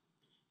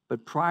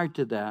 But prior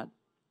to that,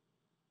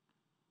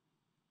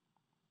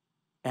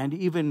 and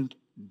even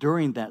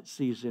during that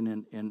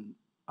season in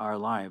our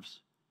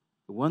lives,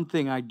 the one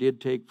thing I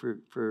did take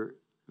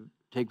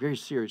very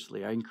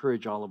seriously, I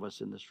encourage all of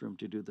us in this room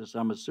to do this,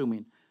 I'm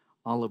assuming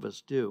all of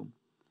us do,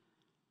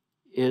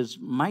 is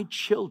my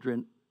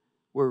children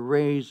were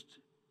raised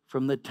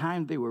from the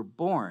time they were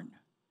born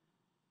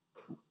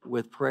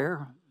with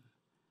prayer.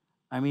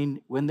 I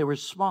mean, when they were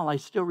small, I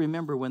still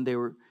remember when they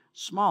were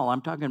small.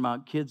 I'm talking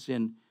about kids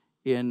in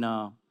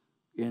the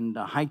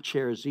high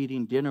chairs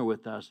eating dinner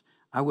with us.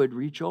 I would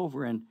reach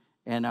over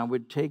and I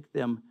would take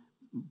them,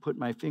 put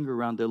my finger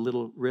around their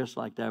little wrist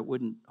like that. I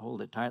wouldn't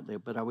hold it tightly,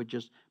 but I would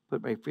just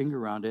put my finger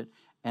around it,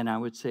 and I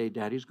would say,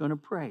 Daddy's going to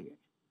pray.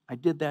 I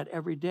did that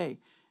every day.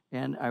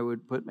 And I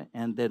would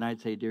and then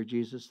I'd say, Dear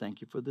Jesus, thank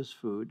you for this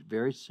food.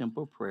 Very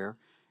simple prayer.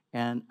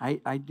 And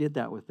I did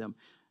that with them.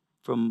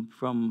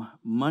 From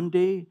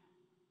Monday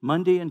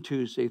and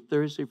Tuesday,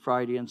 Thursday,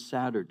 Friday, and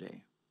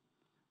Saturday,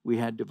 we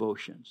had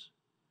devotions.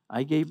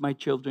 I gave my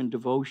children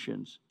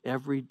devotions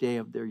every day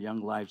of their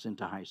young lives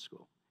into high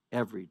school.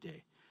 Every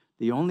day.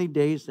 The only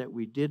days that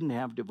we didn't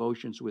have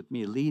devotions with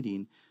me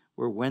leading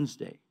were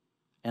Wednesday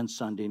and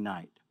Sunday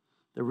night.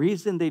 The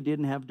reason they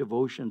didn't have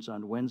devotions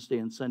on Wednesday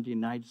and Sunday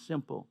night is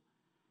simple.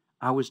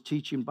 I was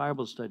teaching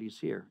Bible studies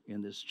here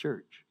in this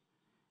church.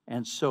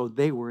 And so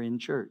they were in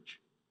church.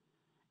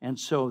 And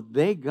so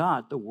they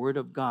got the Word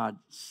of God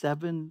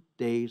 7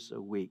 days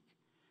a week.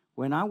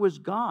 When I was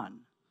gone,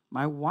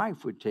 my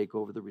wife would take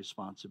over the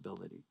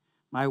responsibility.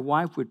 My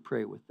wife would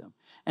pray with them.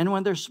 And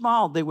when they're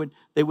small, we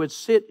would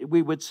sit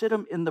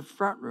them in the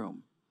front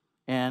room.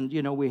 And,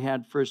 we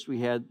had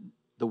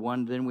the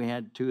one, then we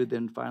had two,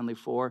 then finally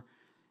four.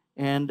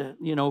 And,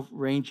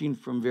 ranging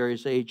from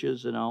various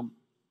ages and all.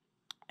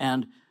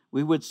 And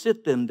we would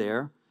sit them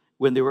there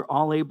when they were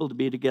all able to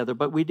be together.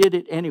 But we did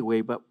it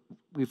anyway. But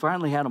we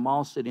finally had them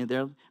all sitting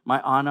there. My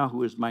Anna, who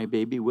was my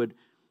baby, would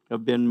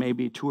have been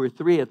maybe 2 or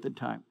 3 at the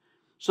time.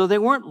 So they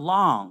weren't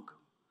long.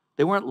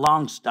 They weren't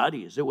long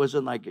studies. It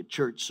wasn't like a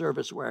church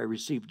service where I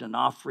received an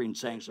offering,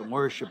 sang some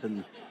worship.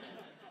 And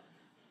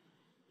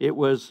it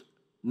was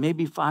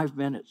maybe 5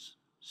 minutes,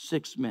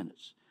 6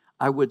 minutes.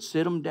 I would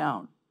sit them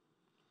down.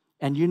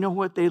 And you know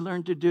what they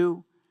learned to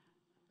do?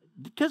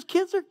 Because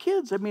kids are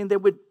kids. I mean, they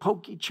would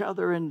poke each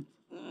other and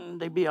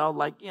they'd be all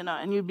like,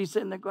 and you'd be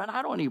sitting there going,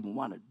 I don't even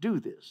want to do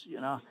this,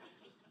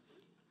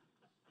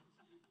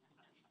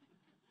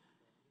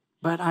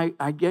 But I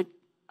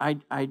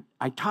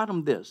taught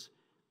them this.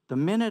 The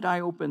minute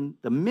I opened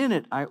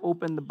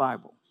the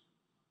Bible,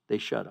 they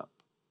shut up.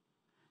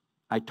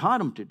 I taught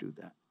them to do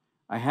that.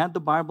 I had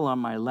the Bible on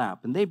my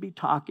lap, and they'd be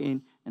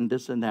talking and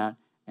this and that,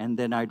 and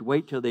then I'd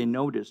wait till they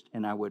noticed,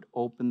 and I would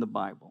open the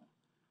Bible.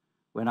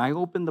 When I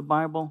opened the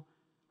Bible,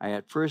 I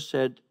at first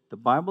said, the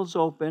Bible's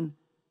open,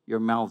 your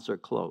mouths are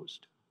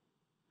closed.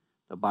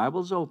 The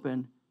Bible's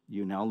open,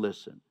 you now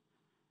listen.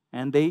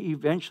 And they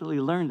eventually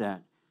learned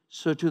that.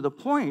 So to the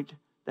point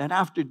that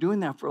after doing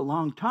that for a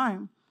long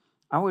time,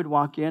 I would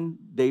walk in,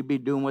 they'd be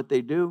doing what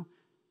they do.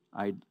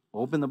 I'd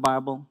open the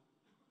Bible,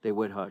 they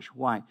would hush.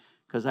 Why?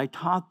 Because I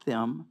taught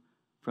them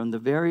from the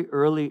very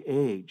early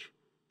age,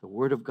 the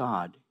Word of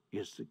God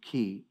is the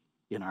key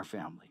in our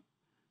family.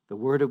 The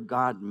Word of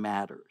God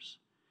matters,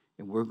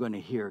 and we're going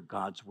to hear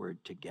God's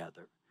Word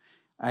together.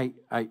 I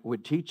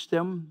would teach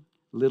them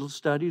little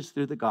studies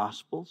through the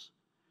Gospels.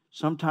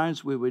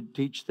 Sometimes we would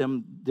teach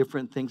them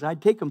different things.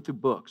 I'd take them through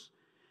books.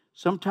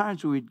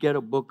 Sometimes we would get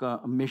a book,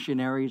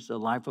 Missionaries, The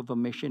Life of a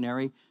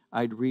Missionary.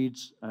 I'd read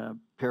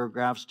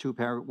paragraphs,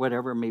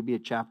 whatever, maybe a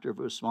chapter if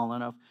it was small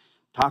enough.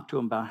 Talk to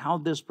them about how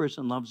this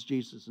person loves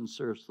Jesus and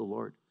serves the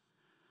Lord.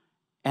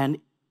 And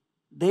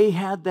they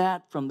had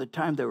that from the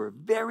time they were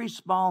very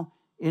small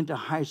into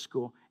high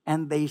school,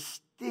 and they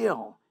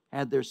still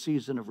had their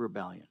season of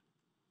rebellion.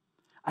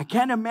 I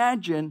can't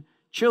imagine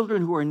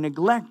children who are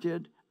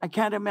neglected. I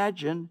can't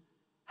imagine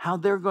how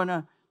they're going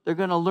to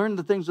learn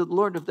the things of the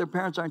Lord if their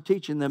parents aren't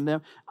teaching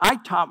them. I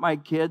taught my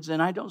kids,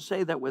 and I don't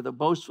say that with a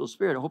boastful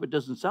spirit. I hope it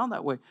doesn't sound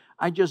that way.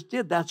 I just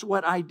did. That's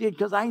what I did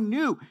because I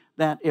knew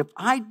that if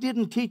I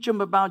didn't teach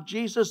them about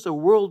Jesus, the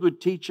world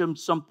would teach them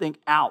something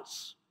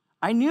else.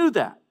 I knew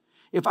that.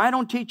 If I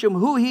don't teach them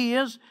who he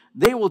is,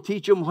 they will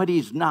teach him what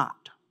he's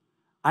not.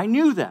 I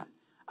knew that.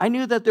 I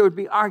knew that there would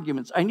be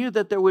arguments. I knew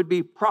that there would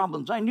be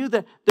problems. I knew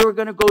that they were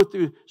going to go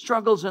through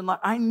struggles in life.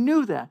 I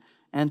knew that.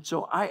 And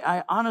so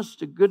I honest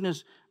to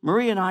goodness,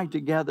 Marie and I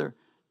together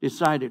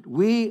decided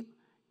we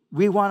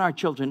want our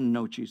children to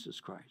know Jesus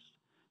Christ.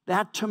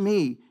 That to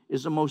me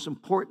is the most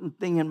important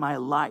thing in my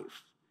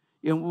life.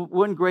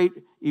 One great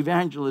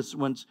evangelist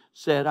once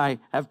said, I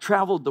have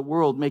traveled the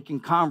world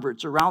making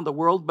converts around the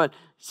world, but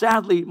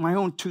sadly, my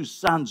own 2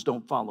 sons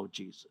don't follow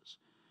Jesus.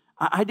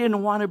 I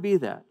didn't want to be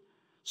that.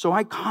 So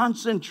I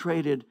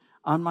concentrated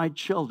on my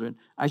children.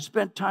 I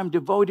spent time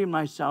devoting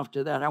myself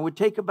to that. I would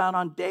take them out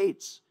on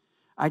dates.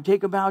 I'd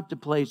take them out to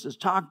places,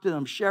 talk to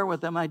them, share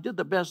with them. I did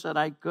the best that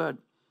I could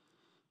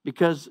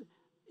because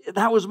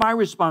that was my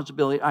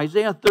responsibility.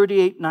 Isaiah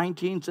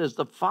 38:19 says,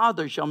 the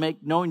Father shall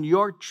make known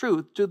your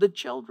truth to the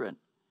children.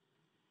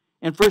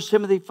 In 1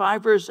 Timothy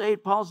 5, verse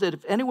 8, Paul said,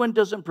 if anyone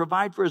doesn't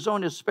provide for his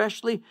own,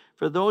 especially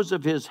for those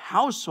of his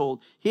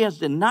household, he has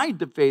denied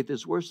the faith,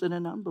 is worse than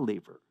an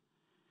unbeliever.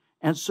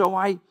 And so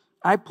I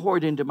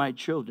poured into my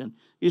children.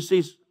 You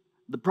see,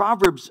 the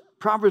Proverbs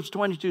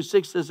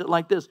 22:6 says it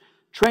like this,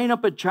 train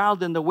up a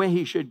child in the way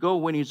he should go.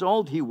 When he's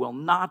old, he will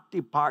not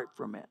depart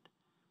from it.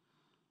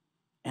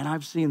 And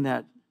I've seen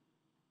that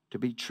to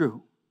be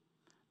true.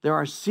 There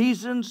are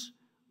seasons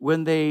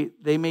when they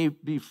may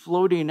be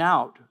floating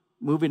out,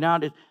 moving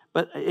out.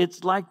 But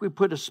it's like we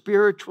put a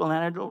spiritual, and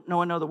I don't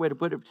know another way to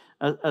put it,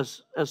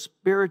 a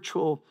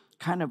spiritual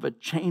kind of a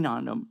chain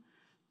on them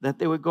that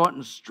they would go out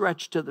and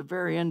stretch to the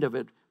very end of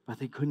it, but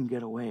they couldn't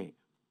get away.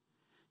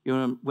 You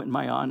know, when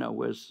my Anna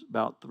was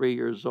about 3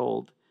 years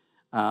old,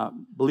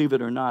 believe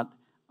it or not,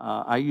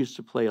 I used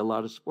to play a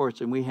lot of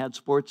sports, and we had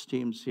sports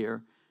teams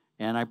here,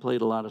 and I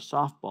played a lot of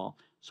softball.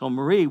 So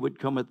Marie would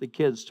come with the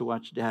kids to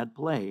watch Dad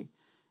play,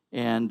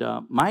 and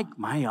my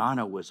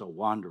Anna was a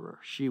wanderer.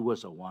 She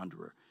was a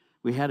wanderer.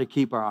 We had to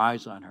keep our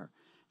eyes on her.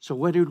 So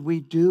what did we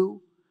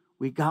do?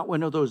 We got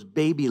one of those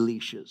baby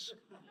leashes.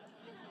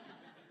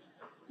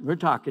 We're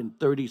talking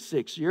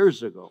 36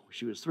 years ago.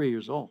 She was 3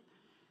 years old.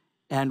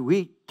 And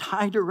we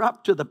tied her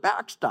up to the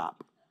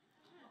backstop.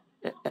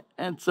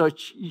 And so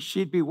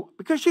she'd be,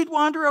 because she'd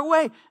wander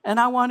away. And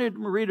I wanted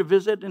Marie to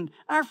visit. And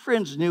our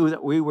friends knew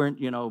that we weren't,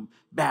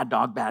 bad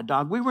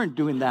dog. We weren't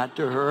doing that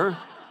to her,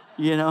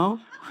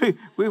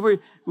 We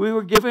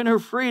were giving her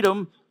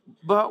freedom,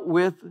 but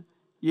with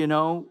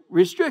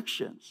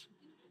restrictions.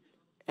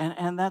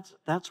 And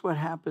that's what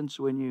happens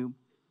when you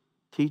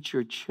teach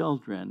your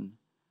children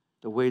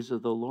the ways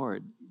of the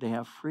Lord. They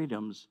have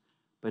freedoms,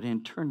 but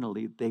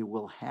internally they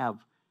will have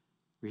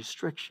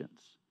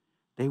restrictions.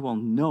 They will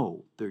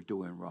know they're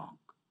doing wrong.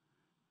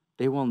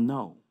 They will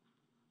know.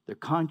 Their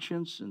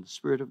conscience and the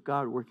Spirit of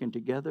God working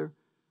together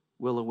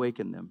will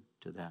awaken them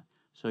to that.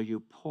 So you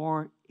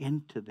pour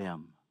into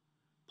them,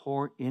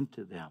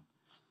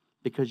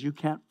 because you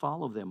can't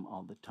follow them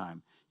all the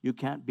time. You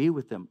can't be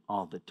with them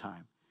all the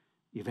time.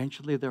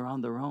 Eventually, they're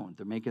on their own.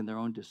 They're making their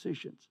own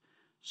decisions.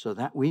 So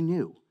that we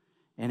knew.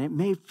 And it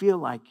may feel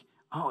like,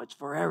 it's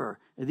forever.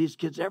 Are these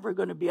kids ever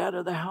going to be out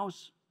of the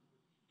house?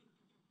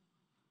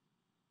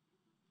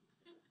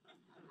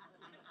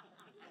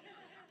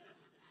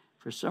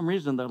 For some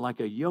reason, they're like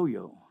a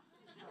yo-yo.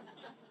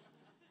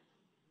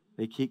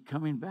 They keep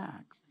coming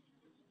back.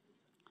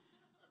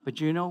 But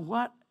you know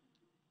what?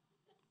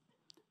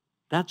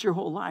 That's your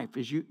whole life.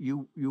 Is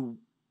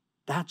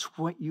that's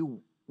what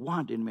you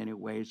want in many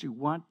ways. You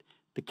want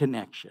the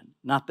connection.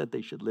 Not that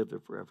they should live there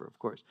forever, of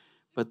course,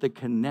 but the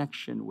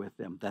connection with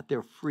them, that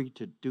they're free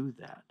to do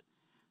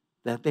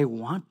that they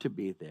want to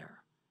be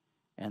there.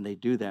 And they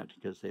do that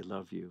because they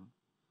love you.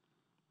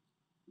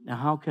 Now,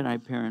 how can I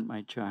parent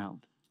my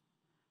child?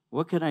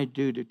 What can I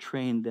do to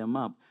train them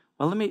up?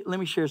 Well, let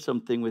me share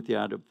something with you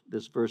out of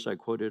this verse I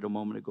quoted a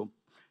moment ago.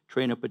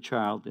 Train up a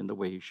child in the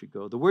way he should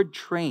go. The word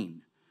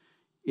train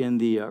in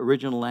the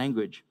original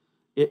language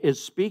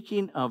is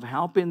speaking of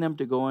helping them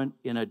to go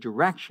in a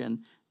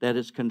direction that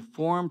is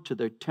conformed to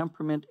their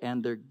temperament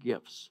and their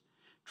gifts.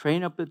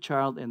 Train up a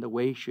child in the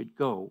way he should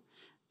go.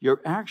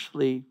 You're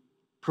actually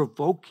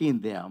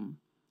provoking them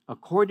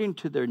according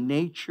to their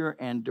nature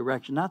and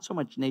direction. Not so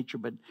much nature,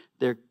 but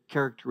their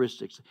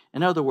characteristics.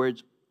 In other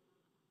words,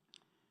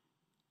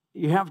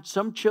 you have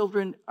some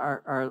children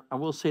are I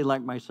will say,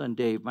 like my son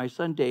Dave. My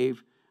son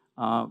Dave,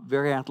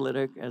 very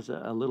athletic as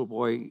a little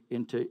boy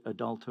into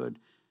adulthood,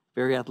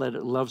 very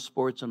athletic, loves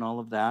sports and all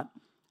of that.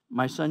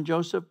 My son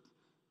Joseph,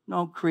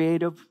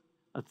 creative,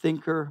 a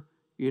thinker,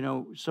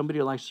 somebody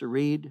who likes to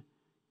read,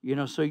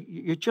 so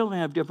your children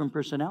have different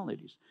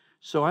personalities.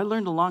 So I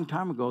learned a long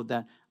time ago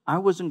that I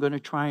wasn't going to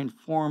try and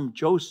form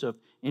Joseph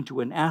into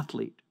an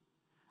athlete.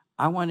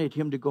 I wanted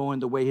him to go in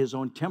the way his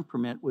own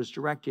temperament was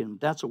directing him.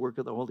 That's a work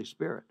of the Holy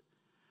Spirit.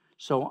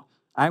 So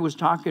I was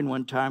talking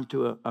one time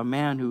to a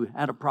man who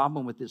had a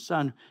problem with his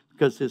son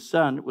because his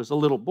son was a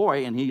little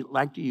boy and he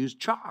liked to use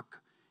chalk.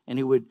 And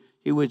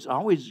he was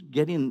always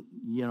getting,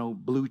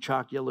 blue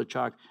chalk, yellow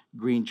chalk,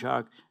 green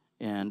chalk,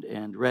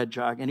 and red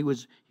chalk. And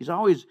he's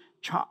always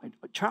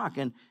chalk.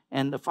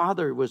 And the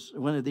father was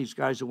one of these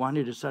guys who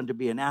wanted his son to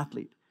be an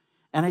athlete.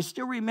 And I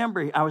still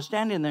remember I was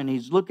standing there and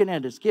he's looking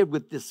at his kid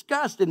with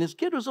disgust. And his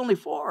kid was only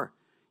 4.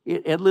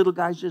 And little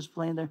guys just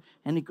playing there.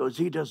 And he goes,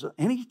 he doesn't.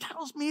 And he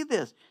tells me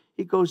this.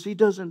 He goes, he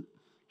doesn't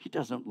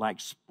like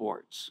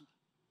sports.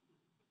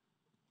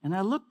 And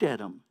I looked at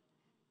him.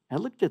 I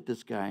looked at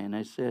this guy and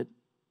I said,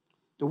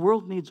 the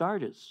world needs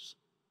artists.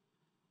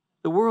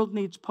 The world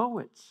needs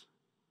poets.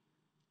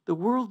 The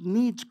world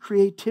needs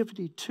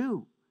creativity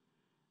too.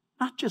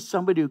 Not just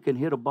somebody who can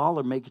hit a ball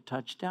or make a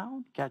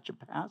touchdown, catch a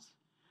pass.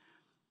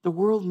 The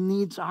world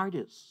needs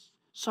artists,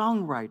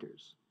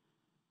 songwriters,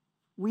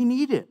 we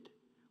need it.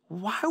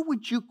 Why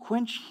would you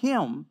quench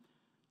him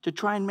to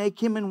try and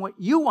make him in what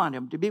you want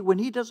him to be when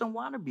he doesn't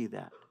want to be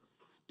that?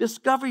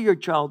 Discover your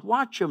child.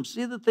 Watch them.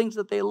 See the things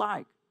that they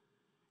like.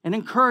 And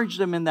encourage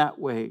them in that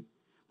way.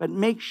 But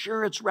make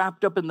sure it's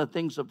wrapped up in the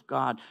things of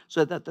God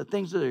so that the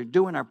things that they're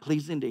doing are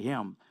pleasing to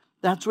him.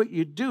 That's what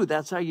you do.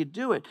 That's how you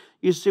do it.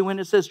 You see, when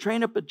it says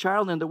train up a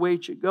child in the way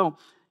it should go,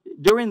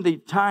 during the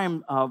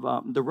time of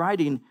the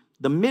writing,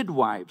 the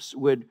midwives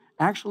would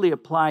actually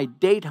apply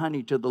date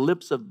honey to the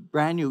lips of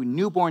brand new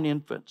newborn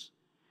infants.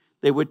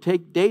 They would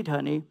take date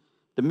honey,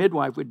 the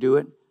midwife would do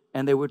it,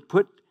 and they would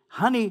put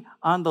honey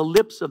on the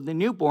lips of the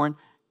newborn,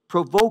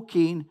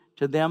 provoking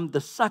to them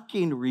the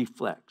sucking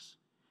reflex.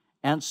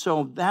 And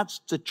so that's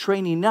the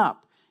training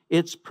up.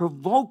 It's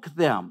provoke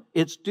them.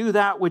 It's do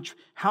that which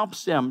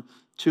helps them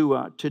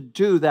to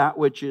do that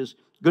which is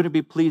going to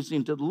be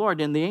pleasing to the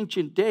Lord. In the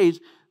ancient days,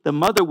 the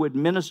mother would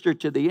minister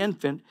to the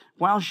infant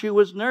while she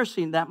was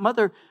nursing. That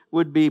mother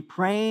would be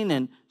praying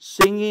and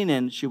singing,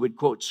 and she would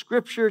quote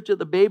scripture to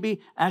the baby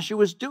as she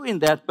was doing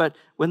that. But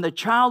when the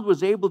child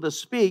was able to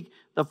speak,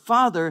 the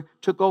father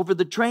took over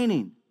the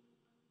training.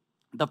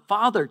 The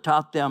father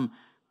taught them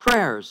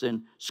prayers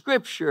and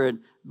scripture and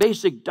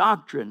basic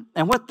doctrine.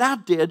 And what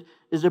that did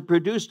is it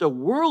produced a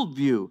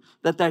worldview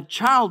that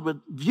child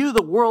would view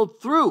the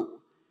world through.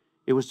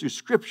 It was through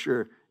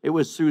scripture. It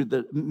was through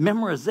the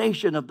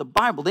memorization of the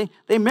Bible.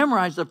 They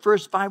memorized the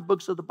first 5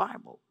 books of the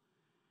Bible.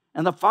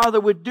 And the father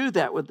would do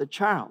that with the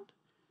child.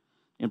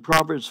 In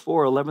Proverbs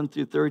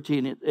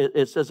 4:11-13,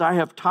 it says, I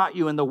have taught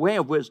you in the way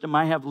of wisdom.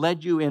 I have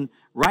led you in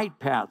right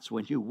paths.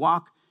 When you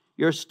walk,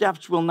 your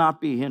steps will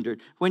not be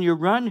hindered. When you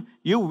run,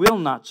 you will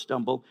not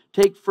stumble.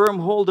 Take firm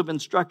hold of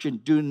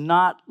instruction. Do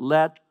not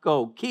let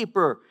go. Keep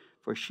her,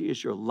 for she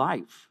is your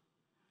life.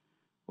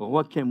 Well,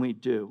 what can we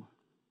do?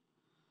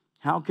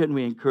 How can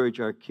we encourage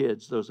our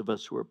kids, those of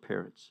us who are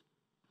parents?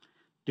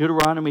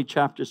 Deuteronomy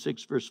chapter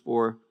 6, verse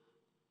 4-9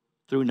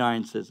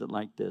 says it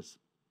like this.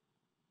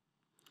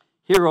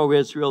 Hear, O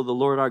Israel, the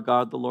Lord our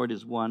God, the Lord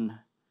is one.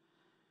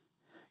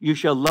 You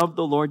shall love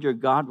the Lord your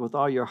God with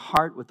all your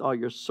heart, with all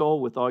your soul,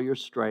 with all your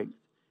strength.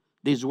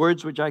 These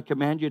words which I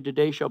command you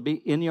today shall be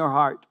in your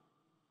heart.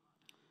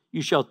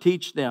 You shall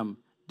teach them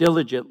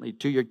diligently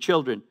to your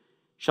children,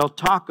 shall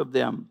talk of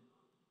them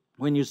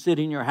when you sit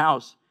in your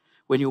house,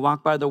 when you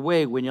walk by the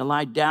way, when you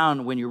lie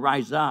down, when you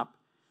rise up.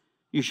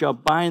 You shall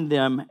bind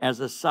them as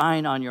a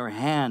sign on your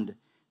hand.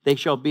 They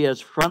shall be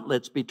as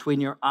frontlets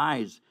between your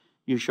eyes.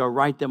 You shall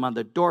write them on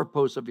the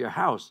doorposts of your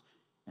house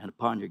and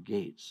upon your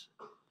gates.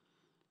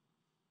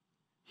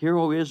 Hear,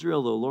 O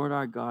Israel, the Lord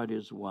our God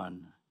is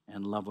one,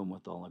 and love him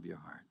with all of your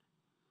heart.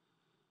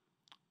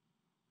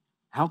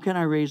 How can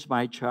I raise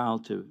my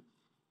child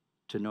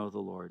to know the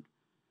Lord?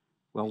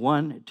 Well,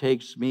 one, it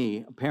takes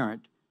me, a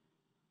parent.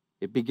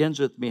 It begins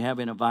with me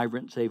having a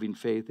vibrant, saving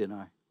faith in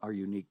our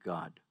unique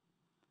God.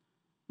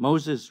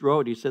 Moses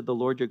wrote, he said, the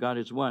Lord your God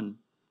is one.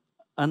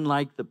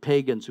 Unlike the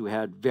pagans who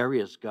had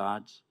various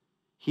gods,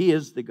 he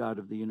is the God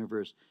of the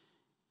universe.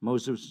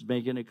 Moses is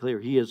making it clear,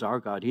 he is our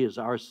God. He is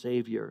our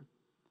Savior.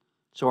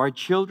 So our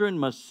children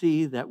must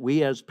see that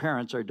we as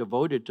parents are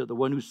devoted to the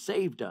one who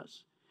saved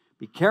us.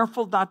 Be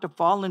careful not to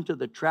fall into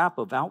the trap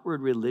of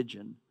outward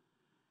religion.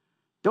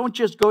 Don't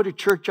just go to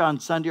church on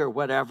Sunday or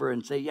whatever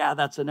and say, yeah,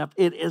 that's enough.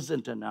 It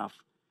isn't enough.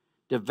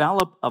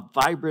 Develop a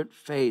vibrant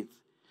faith.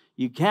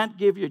 You can't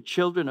give your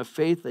children a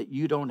faith that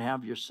you don't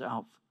have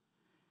yourself.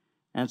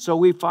 And so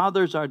we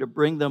fathers are to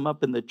bring them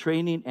up in the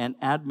training and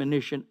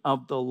admonition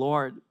of the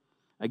Lord.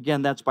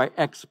 Again, that's by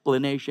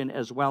explanation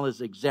as well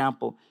as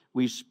example.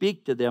 We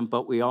speak to them,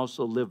 but we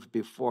also live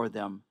before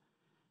them.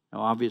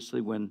 Now,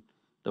 obviously, when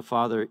the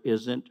father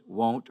isn't,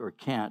 won't, or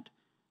can't,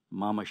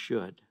 mama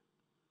should.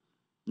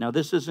 Now,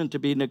 this isn't to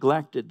be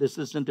neglected. This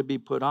isn't to be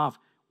put off.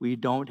 We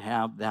don't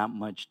have that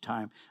much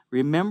time.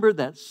 Remember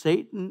that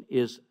Satan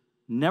is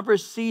never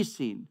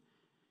ceasing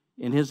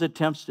in his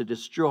attempts to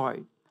destroy.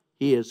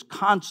 He is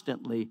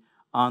constantly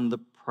on the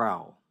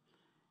prowl.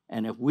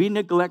 And if we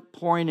neglect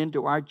pouring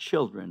into our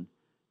children,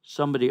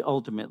 somebody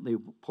ultimately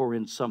will pour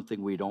in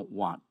something we don't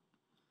want.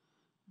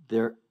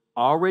 They're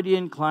already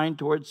inclined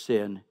towards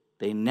sin.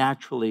 They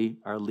naturally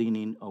are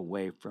leaning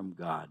away from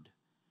God.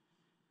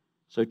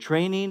 So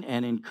training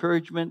and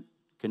encouragement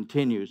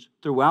continues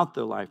throughout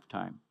their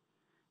lifetime.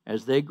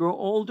 As they grow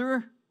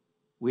older,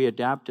 we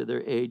adapt to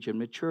their age and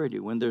maturity.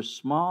 When they're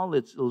small,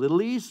 it's a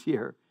little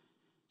easier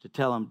to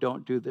tell them,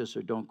 don't do this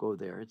or don't go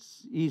there.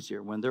 It's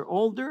easier. When they're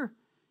older,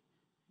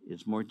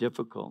 it's more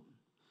difficult.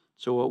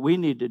 So what we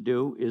need to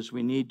do is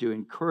we need to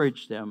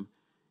encourage them,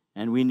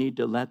 and we need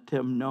to let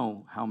them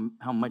know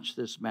how much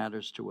this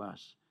matters to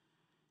us.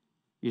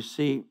 You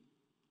see,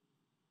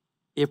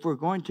 if they're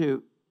going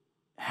to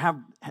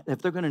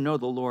know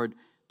the Lord,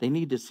 they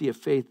need to see a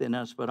faith in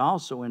us. But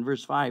also in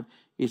verse 5,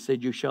 he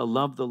said, you shall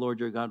love the Lord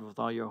your God with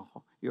all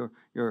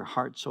your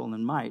heart, soul,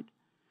 and might.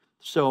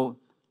 So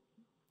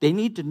they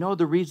need to know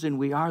the reason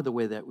we are the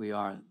way that we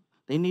are.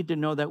 They need to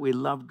know that we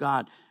love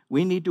God.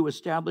 We need to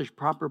establish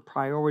proper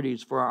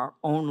priorities for our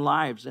own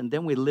lives, and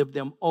then we live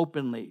them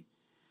openly.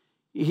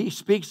 He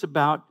speaks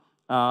about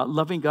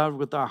loving God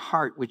with our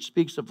heart, which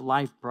speaks of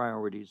life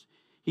priorities.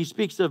 He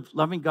speaks of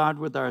loving God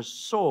with our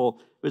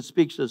soul, which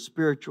speaks of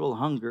spiritual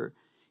hunger.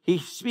 He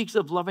speaks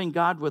of loving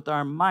God with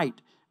our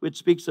might, which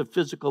speaks of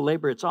physical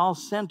labor. It's all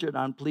centered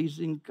on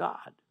pleasing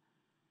God.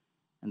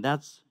 And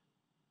that's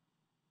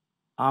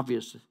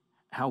obvious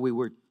how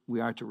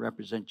we are to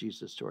represent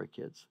Jesus to our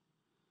kids.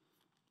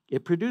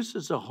 It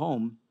produces a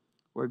home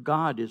where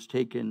God is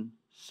taken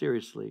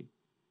seriously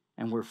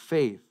and where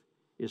faith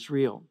is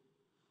real.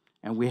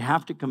 And we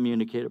have to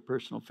communicate a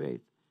personal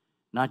faith,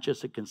 not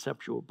just a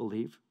conceptual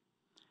belief.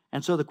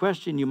 And so the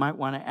question you might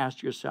want to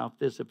ask yourself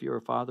this, if you're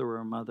a father or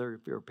a mother,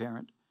 if you're a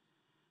parent.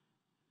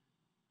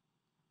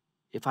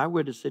 If I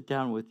were to sit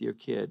down with your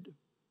kid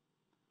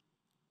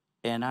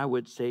and I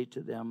would say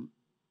to them,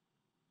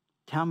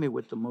 tell me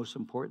what the most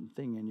important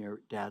thing in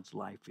your dad's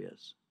life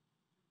is.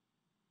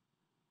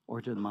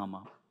 Or to the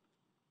mama.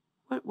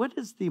 What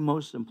is the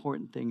most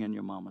important thing in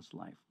your mama's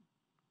life?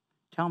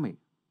 Tell me.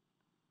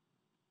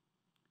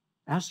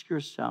 Ask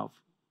yourself,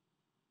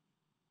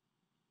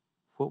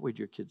 what would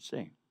your kids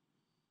say?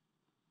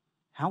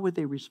 How would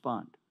they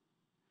respond?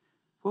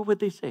 What would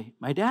they say?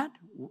 My dad?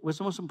 What's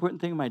the most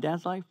important thing in my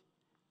dad's life?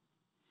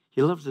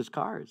 He loves his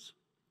cars.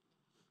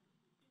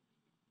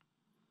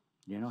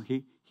 You know,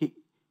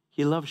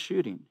 he loves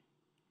shooting.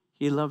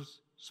 He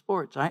loves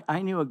sports.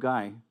 I knew a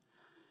guy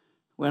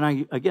when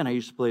I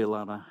used to play a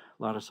lot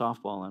of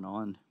softball and all,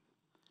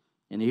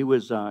 and he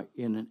was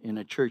in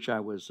a church I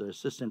was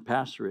assistant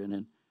pastor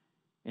in,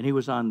 and he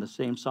was on the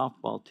same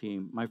softball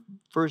team. My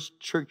first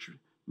church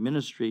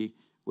ministry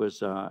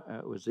was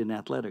in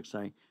athletics.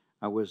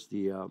 I was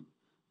the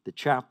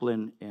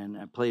chaplain, and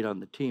I played on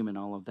the team and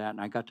all of that,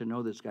 and I got to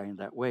know this guy in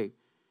that way.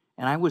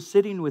 And I was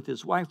sitting with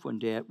his wife one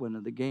day at one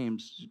of the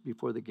games,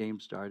 before the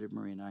game started,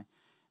 Marie and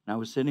I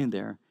was sitting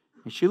there,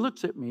 and she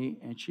looks at me,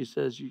 and she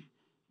says,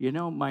 you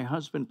know, my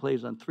husband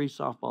plays on 3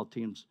 softball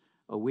teams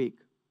a week.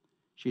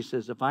 She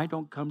says, if I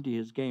don't come to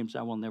his games,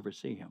 I will never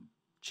see him.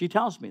 She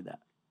tells me that.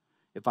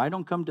 If I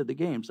don't come to the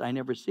games, I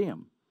never see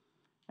him.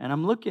 And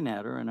I'm looking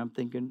at her, and I'm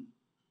thinking,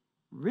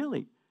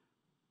 really?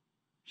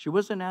 She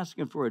wasn't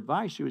asking for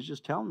advice. She was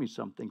just telling me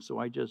something. So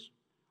I just,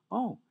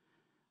 2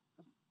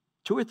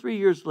 or 3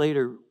 years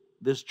later,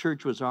 this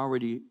church was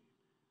already,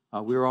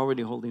 we were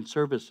already holding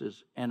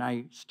services. And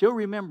I still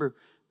remember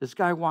this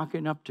guy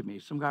walking up to me.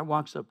 Some guy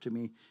walks up to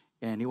me,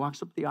 and he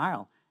walks up the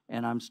aisle.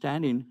 And I'm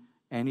standing,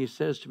 and he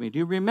says to me, do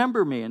you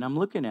remember me? And I'm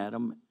looking at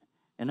him.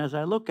 And as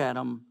I look at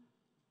him,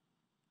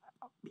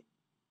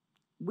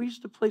 we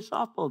used to play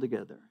softball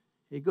together.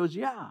 He goes,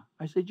 yeah.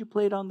 I said, you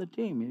played on the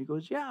team? And he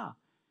goes, yeah.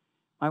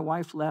 My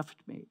wife left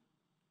me.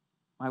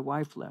 My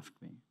wife left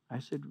me. I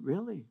said,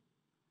 really?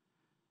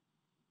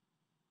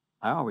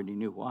 I already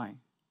knew why.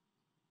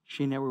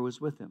 She never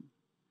was with him.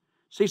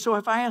 See, so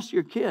if I ask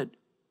your kid,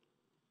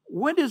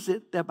 what is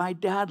it that my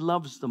dad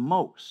loves the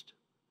most?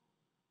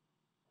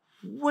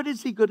 What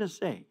is he going to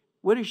say?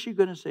 What is she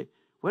going to say?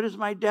 What does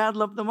my dad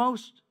love the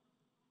most?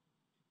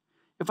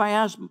 If I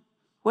ask,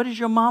 what does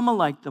your mama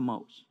like the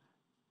most?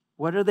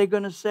 What are they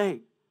going to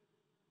say?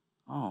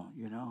 Oh,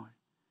 you know,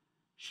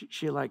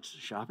 she likes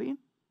shopping,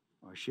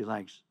 or she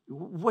likes,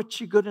 what's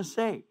she going to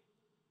say?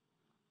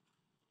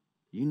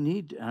 You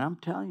need, and I'm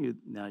telling you,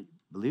 now,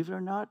 believe it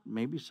or not,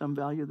 maybe some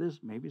value this,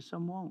 maybe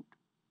some won't.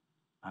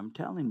 I'm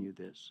telling you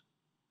this.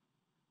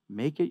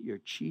 Make it your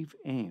chief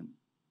aim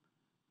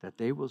that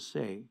they will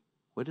say,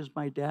 what does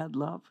my dad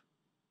love?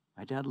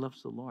 My dad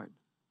loves the Lord.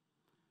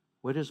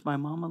 What does my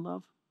mama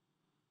love?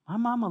 My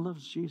mama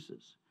loves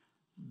Jesus.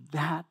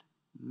 That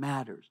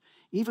matters.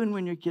 Even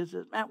when your kid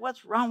says, man,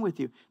 what's wrong with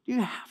you? Do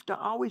you have to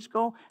always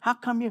go? How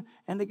come you?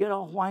 And they get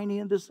all whiny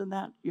and this and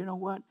that. You know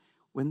what?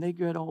 When they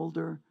get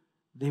older,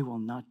 they will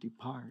not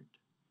depart.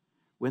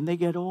 When they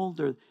get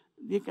older,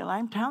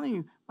 I'm telling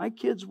you, my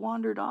kids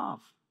wandered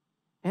off.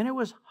 And it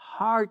was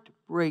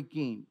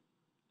heartbreaking.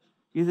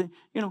 You think,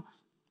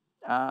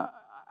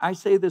 I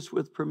say this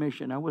with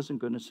permission. I wasn't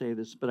going to say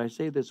this, but I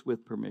say this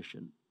with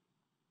permission.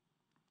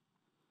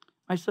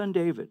 My son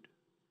David,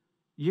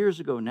 years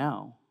ago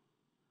now,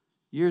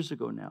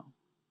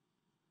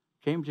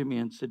 came to me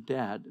and said,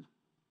 Dad,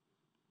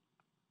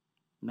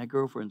 my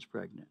girlfriend's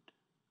pregnant.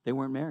 They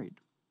weren't married.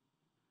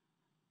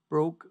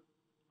 Broke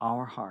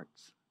our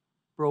hearts.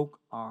 Broke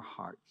our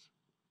hearts.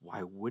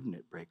 Why wouldn't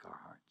it break our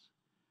hearts?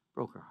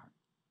 Broke our heart.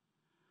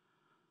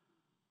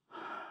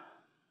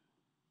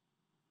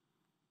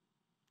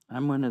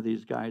 I'm one of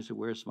these guys who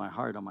wears my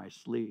heart on my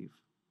sleeve.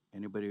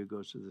 Anybody who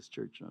goes to this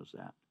church knows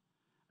that.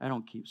 I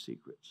don't keep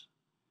secrets.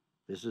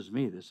 This is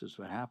me. This is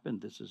what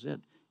happened. This is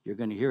it. You're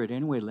going to hear it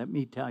anyway. Let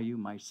me tell you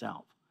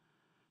myself.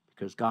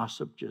 Because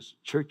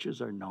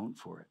churches are known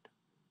for it.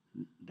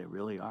 They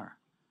really are.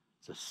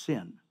 It's a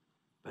sin,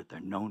 but they're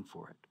known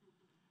for it.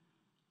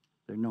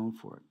 They're known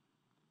for it.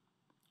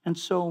 And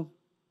so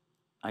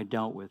I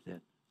dealt with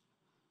it.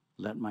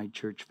 Let my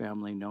church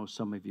family know.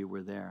 Some of you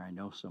were there. I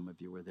know some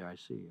of you were there. I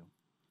see you.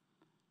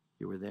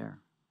 You were there.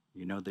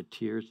 You know the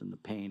tears and the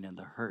pain and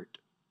the hurt.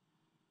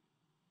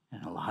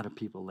 And a lot of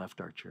people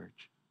left our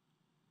church.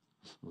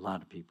 A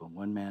lot of people.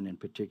 One man in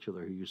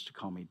particular who used to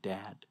call me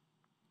Dad.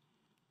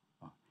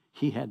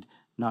 He had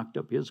knocked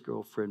up his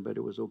girlfriend, but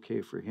it was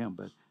okay for him.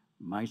 But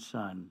my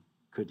son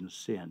couldn't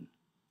sin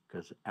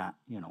because,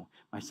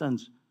 my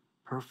son's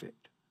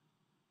perfect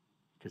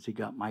because he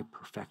got my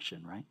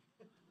perfection, right?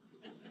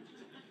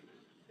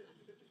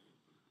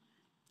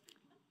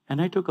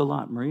 And I took a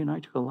lot. Marie and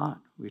I took a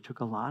lot. We took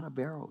a lot of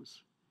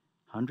barrows.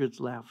 Hundreds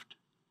left.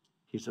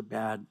 He's a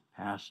bad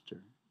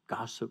pastor.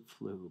 Gossip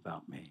flew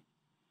about me.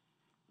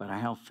 But I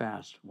held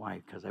fast.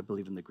 Why? Because I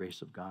believe in the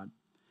grace of God.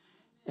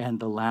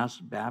 And the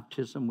last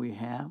baptism we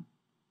had,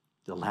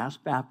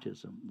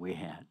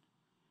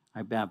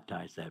 I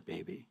baptized that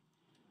baby.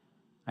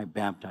 I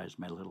baptized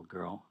my little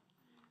girl.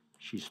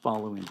 She's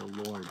following the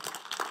Lord.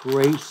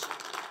 Grace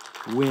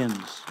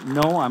wins.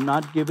 No, I'm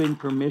not giving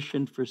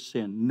permission for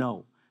sin.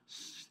 No.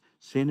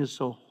 Sin is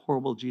so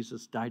horrible,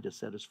 Jesus died to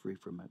set us free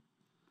from it.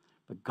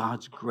 But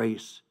God's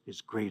grace is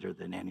greater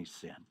than any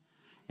sin.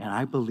 And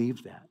I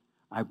believe that.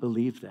 I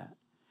believe that.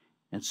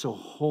 And so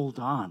hold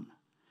on.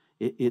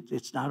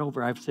 It's not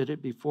over. I've said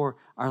it before.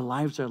 Our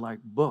lives are like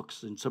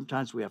books. And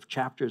sometimes we have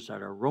chapters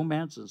that are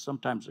romance. And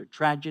sometimes they're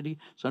tragedy.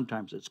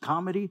 Sometimes it's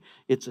comedy.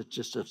 It's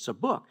a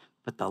book.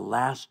 But the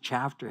last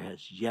chapter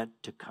has yet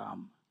to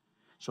come.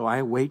 So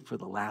I wait for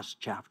the last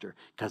chapter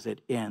because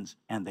it ends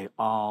and they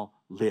all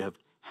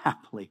lived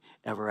happily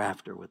ever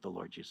after with the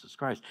Lord Jesus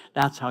Christ.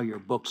 That's how your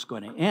book's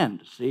going to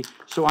end, see?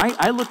 So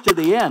I look to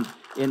the end,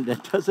 and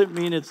that doesn't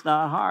mean it's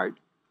not hard.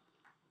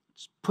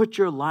 Put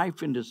your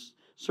life into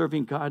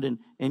serving God and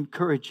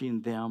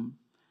encouraging them.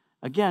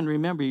 Again,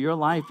 remember, your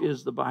life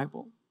is the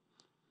Bible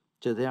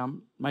to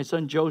them. My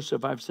son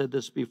Joseph, I've said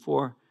this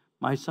before,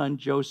 my son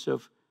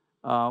Joseph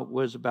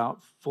was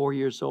about 4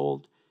 years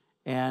old,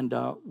 and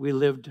we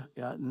lived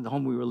in the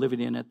home we were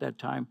living in at that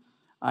time.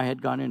 I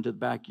had gone into the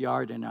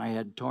backyard, and I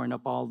had torn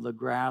up all the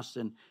grass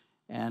and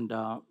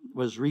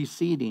was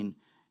reseeding,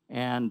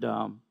 and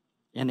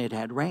it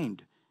had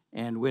rained.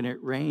 And when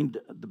it rained,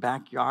 the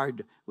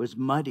backyard was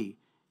muddy.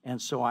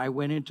 And so I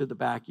went into the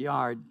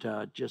backyard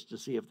just to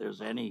see if there's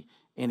any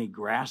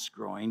grass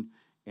growing,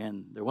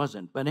 and there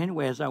wasn't. But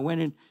anyway, as I went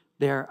in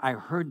there, I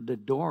heard the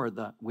door.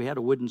 We had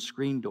a wooden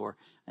screen door,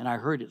 and I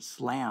heard it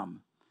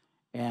slam.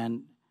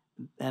 And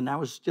I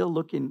was still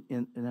looking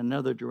in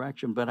another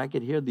direction, but I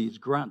could hear these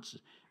grunts.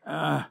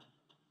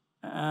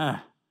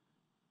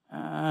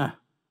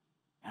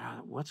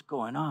 What's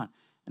going on?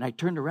 And I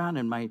turned around,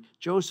 and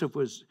Joseph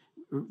was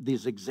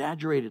these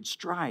exaggerated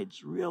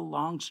strides, real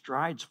long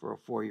strides for a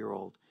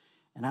 4-year-old.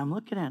 And I'm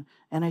looking at him,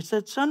 and I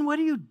said, "Son, what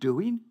are you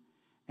doing?"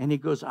 And he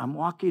goes, "I'm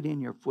walking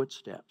in your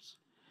footsteps."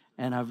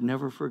 And I've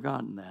never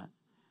forgotten that.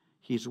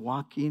 He's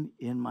walking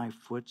in my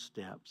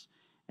footsteps.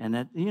 And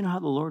that, you know how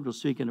the Lord will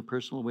speak in a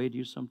personal way to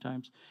you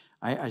sometimes?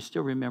 I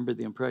still remember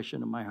the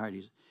impression of my heart.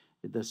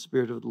 The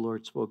Spirit of the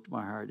Lord spoke to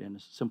my heart in a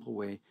simple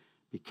way.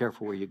 Be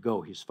careful where you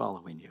go. He's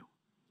following you.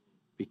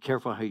 Be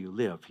careful how you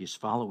live. He's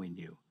following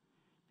you.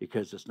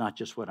 Because it's not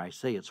just what I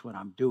say, it's what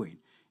I'm doing.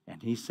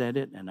 And he said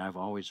it, and I've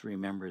always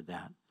remembered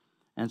that.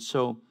 And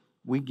so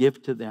we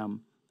give to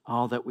them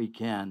all that we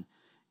can.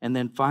 And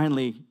then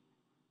finally,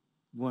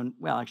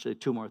 actually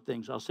 2 more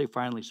things. I'll say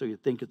finally so you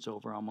think it's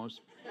over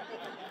almost.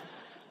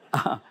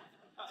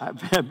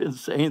 I've been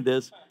saying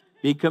this.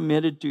 Be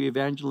committed to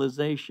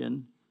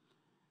evangelization.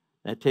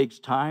 That takes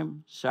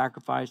time,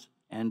 sacrifice,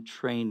 and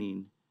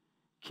training.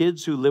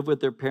 Kids who live with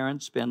their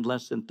parents spend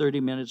less than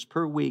 30 minutes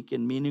per week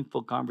in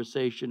meaningful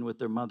conversation with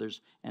their mothers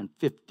and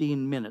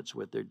 15 minutes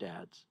with their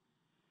dads.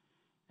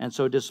 And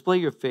so display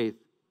your faith.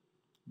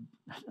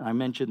 I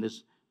mentioned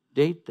this.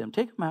 Date them.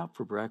 Take them out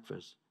for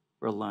breakfast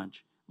or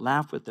lunch.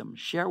 Laugh with them.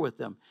 Share with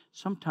them.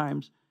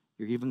 Sometimes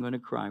you're even going to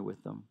cry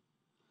with them.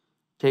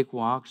 Take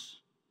walks.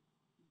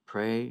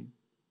 Pray.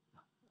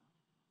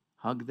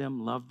 Hug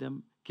them. Love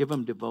them. Give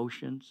them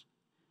devotions.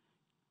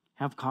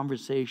 Have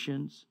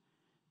conversations.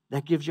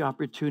 That gives you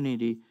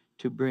opportunity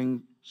to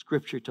bring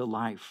Scripture to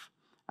life.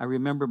 I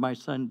remember my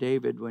son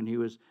David when he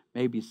was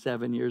maybe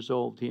 7 years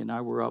old. He and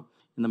I were up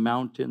in the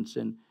mountains,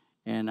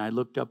 and I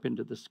looked up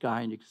into the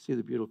sky, and you could see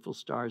the beautiful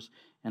stars.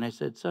 And I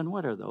said, "Son,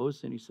 what are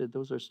those?" And he said,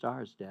 "Those are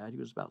stars, Dad." He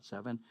was about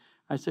 7.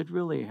 I said,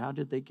 "Really? How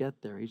did they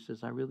get there?" He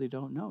says, "I really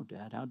don't know,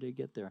 Dad. How did they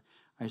get there?"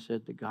 I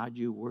said, "The God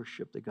you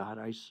worship, the God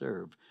I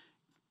serve,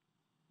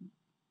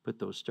 put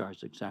those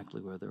stars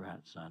exactly where they're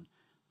at, son.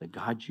 The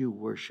God you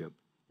worship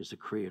is the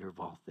creator of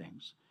all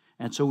things."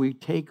 And so we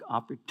take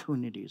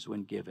opportunities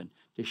when given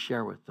to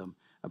share with them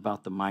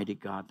about the mighty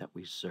God that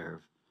we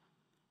serve.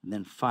 And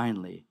then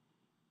finally,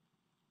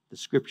 the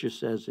scripture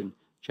says in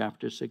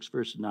chapter 6,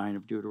 verse 9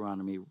 of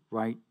Deuteronomy,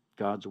 write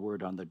God's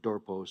word on the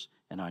doorposts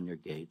and on your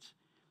gates.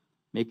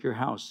 Make your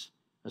house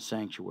a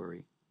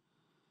sanctuary.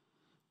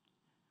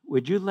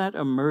 Would you let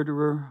a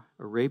murderer,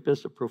 a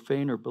rapist, a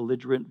profane or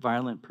belligerent,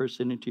 violent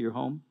person into your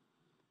home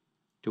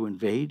to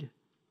invade?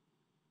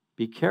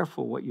 Be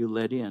careful what you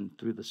let in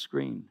through the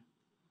screen,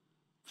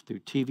 through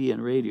TV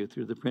and radio,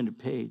 through the printed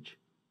page.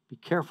 Be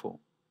careful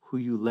who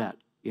you let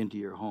into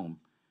your home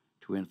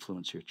to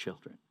influence your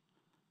children.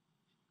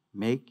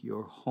 Make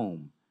your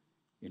home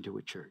into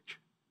a church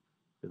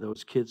where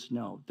those kids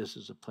know this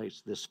is a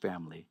place this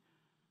family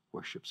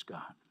worships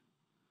God.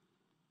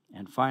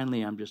 And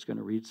finally, I'm just going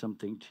to read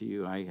something to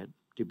you. I had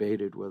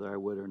debated whether I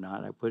would or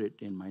not. I put it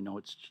in my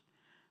notes.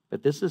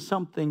 But this is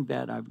something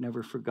that I've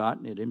never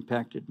forgotten. It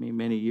impacted me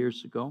many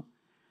years ago.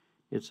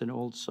 It's an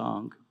old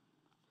song.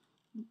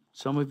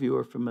 Some of you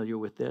are familiar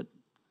with it.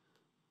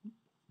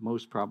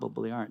 Most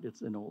probably aren't.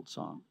 It's an old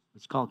song.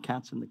 It's called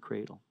Cats in the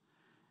Cradle.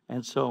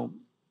 And so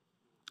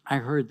I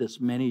heard this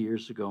many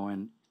years ago,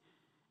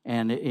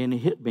 and it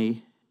hit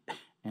me.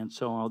 And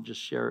so I'll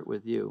just share it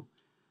with you.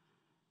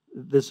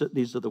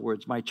 These are the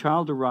words. My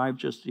child arrived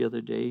just the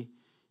other day.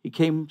 He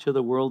came to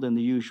the world in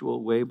the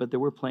usual way, but there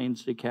were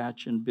planes to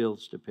catch and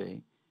bills to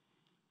pay.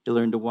 He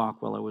learned to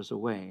walk while I was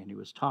away, and he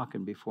was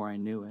talking before I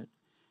knew it.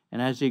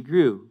 And as he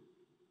grew,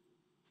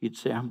 he'd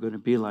say, I'm going to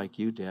be like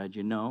you, Dad.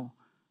 You know,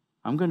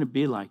 I'm going to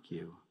be like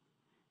you.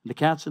 The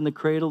cat's in the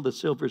cradle, the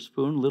silver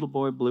spoon, little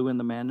boy blue, and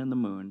the man in the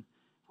moon.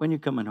 When you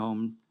coming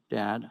home,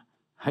 Dad?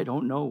 I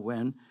don't know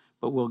when,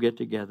 but we'll get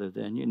together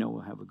then. You know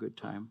we'll have a good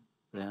time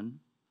then.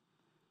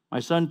 My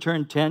son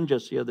turned 10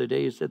 just the other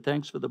day. He said,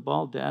 thanks for the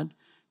ball, Dad.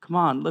 Come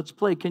on, let's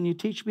play. Can you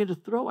teach me to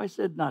throw? I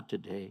said, not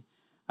today.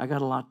 I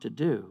got a lot to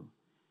do.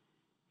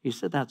 He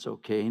said, that's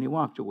okay. And he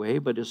walked away,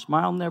 but his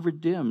smile never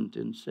dimmed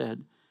and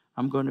said,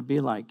 I'm going to be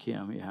like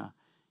him. Yeah,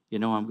 you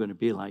know I'm going to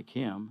be like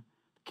him.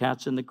 The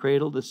cat's in the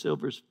cradle, the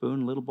silver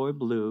spoon, little boy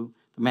blue,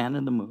 the man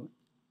in the moon.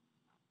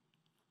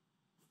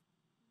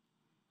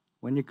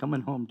 When you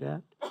coming home,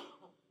 Dad?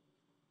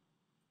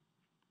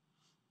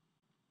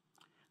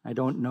 I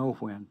don't know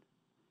when,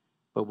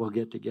 but we'll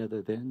get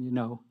together then, you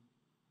know.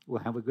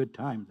 We'll have a good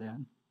time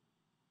then.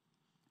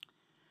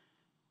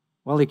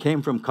 Well, he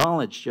came from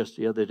college just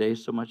the other day,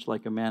 so much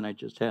like a man, I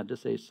just had to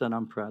say, son,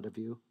 I'm proud of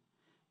you.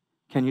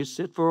 Can you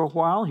sit for a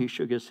while? He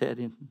shook his head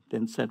and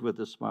then said with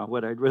a smile,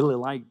 what I'd really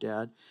like,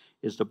 Dad,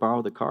 is to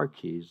borrow the car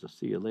keys. I'll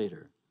see you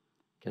later.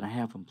 Can I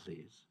have them,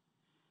 please?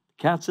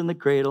 The cat's in the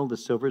cradle, the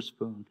silver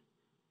spoon.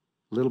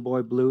 Little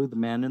boy blue, the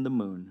man in the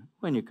moon.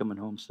 When you coming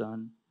home,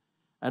 son?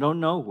 I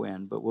don't know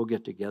when, but we'll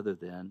get together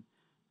then,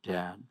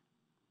 Dad.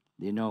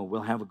 You know,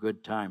 we'll have a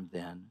good time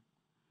then.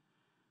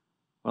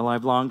 Well,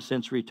 I've long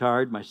since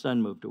retired. My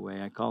son moved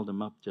away. I called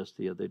him up just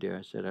the other day.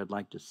 I said, I'd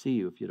like to see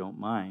you if you don't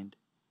mind.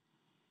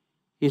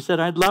 He said,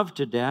 I'd love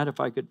to, Dad,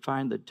 if I could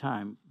find the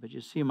time. But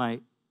you see,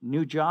 my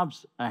new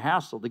job's a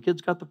hassle. The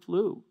kid's got the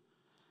flu.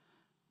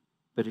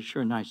 But it's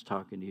sure nice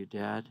talking to you,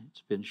 Dad.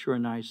 It's been sure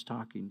nice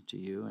talking to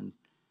you. And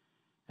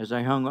as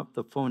I hung up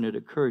the phone, it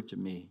occurred to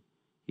me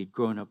he'd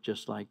grown up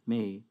just like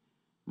me.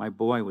 My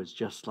boy was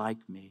just like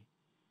me.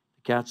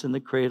 The cat's in the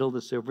cradle,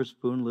 the silver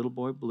spoon, little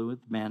boy blue,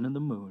 the man in the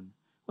moon.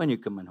 When you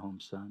coming home,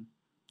 son?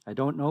 I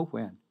don't know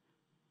when,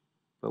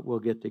 but we'll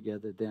get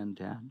together then,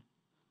 Dad.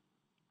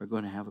 We're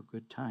going to have a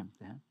good time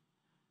then.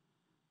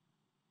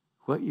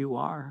 What you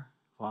are,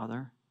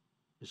 Father,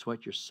 is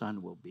what your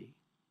son will be.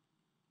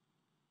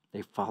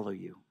 They follow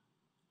you.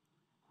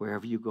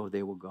 Wherever you go,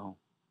 they will go.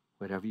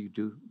 Whatever you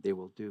do, they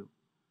will do.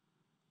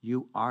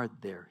 You are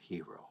their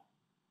hero.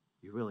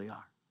 You really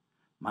are.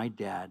 My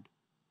dad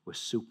was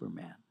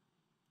Superman.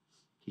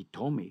 He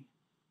told me.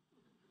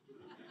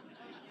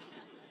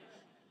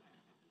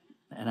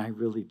 And I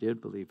really did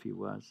believe he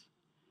was.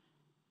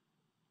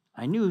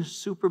 I knew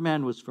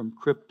Superman was from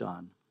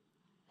Krypton.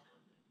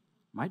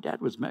 My dad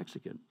was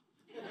Mexican.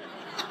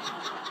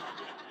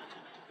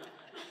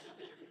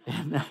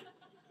 And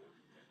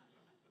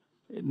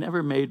it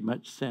never made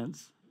much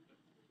sense.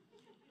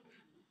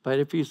 But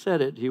if he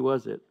said it, he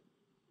was it.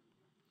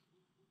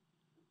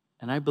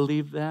 And I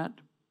believed that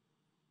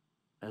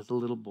as a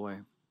little boy.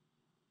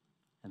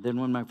 And then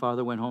when my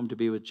father went home to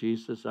be with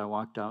Jesus, I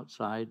walked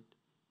outside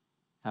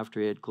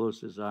after he had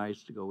closed his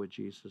eyes to go with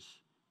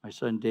Jesus. My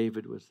son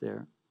David was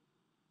there.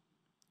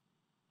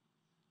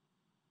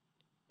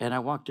 And I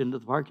walked into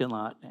the parking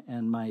lot,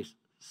 and my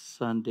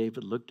son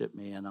David looked at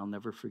me, and I'll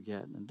never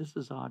forget. And this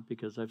is odd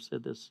because I've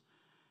said this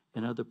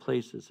in other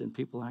places, and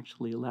people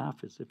actually laugh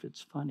as if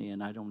it's funny,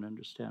 and I don't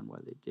understand why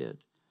they did.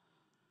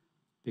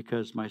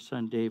 Because my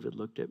son David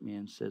looked at me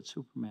and said,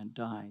 Superman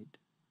died.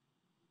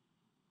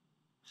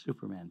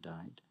 Superman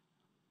died.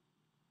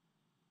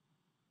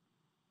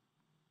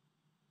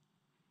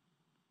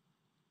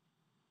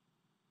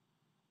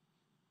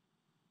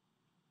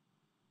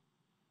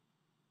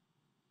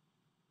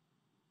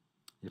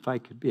 If I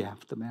could be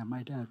half the man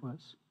my dad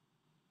was,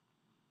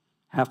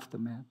 half the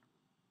man.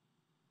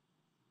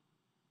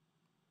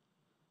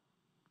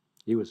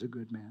 He was a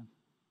good man.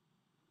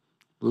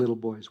 Little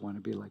boys want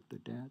to be like their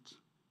dads.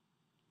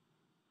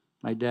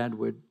 My dad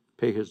would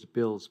pay his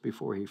bills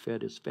before he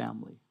fed his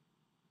family.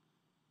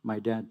 My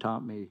dad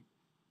taught me,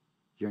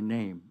 your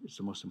name is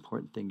the most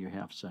important thing you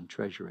have, son.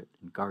 Treasure it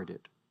and guard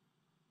it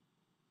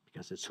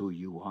because it's who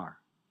you are.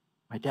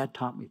 My dad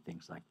taught me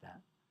things like that.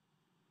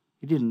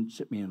 He didn't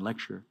sit me and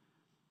lecture.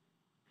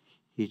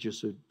 He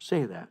just would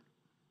say that.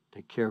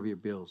 Take care of your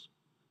bills.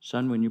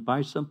 Son, when you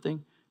buy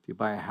something, if you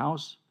buy a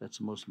house, that's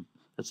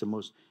the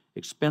most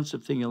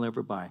expensive thing you'll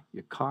ever buy.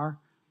 Your car,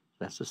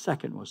 that's the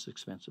second most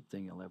expensive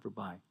thing you'll ever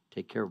buy.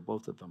 Take care of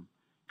both of them,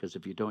 because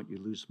if you don't, you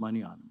lose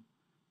money on them.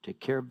 Take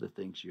care of the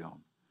things you own.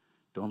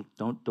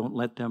 Don't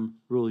let them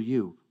rule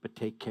you, but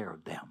take care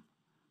of them.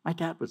 My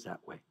dad was that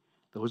way.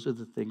 Those are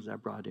the things I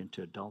brought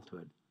into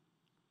adulthood.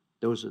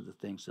 Those are the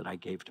things that I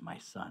gave to my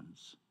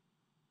sons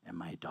and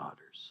my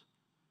daughters.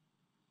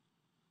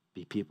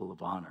 Be people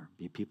of honor.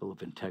 Be people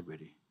of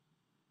integrity.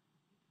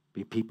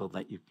 Be people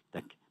that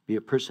be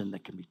a person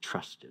that can be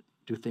trusted.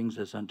 Do things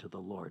as unto the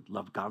Lord.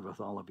 Love God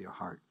with all of your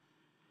heart.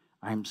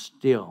 I'm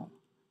still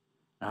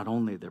not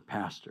only their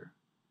pastor,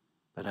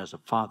 but as a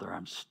father,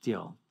 I'm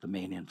still the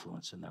main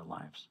influence in their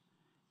lives.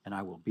 And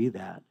I will be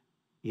that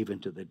even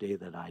to the day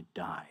that I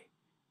die.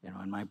 And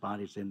when my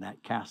body's in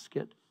that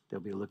casket, they'll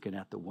be looking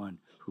at the one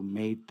who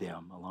made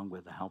them, along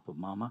with the help of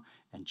Mama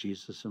and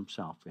Jesus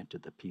himself, into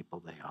the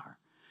people they are.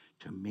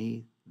 To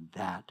me,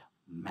 that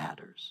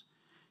matters.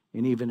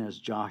 And even as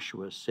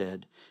Joshua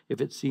said, if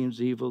it seems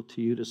evil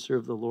to you to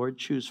serve the Lord,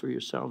 choose for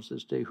yourselves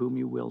this day whom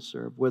you will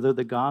serve, whether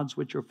the gods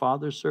which your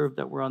fathers served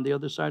that were on the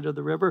other side of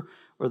the river,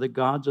 or the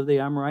gods of the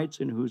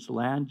Amorites in whose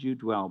land you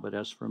dwell. But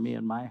as for me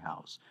and my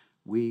house,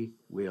 we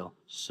will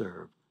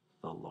serve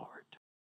the Lord.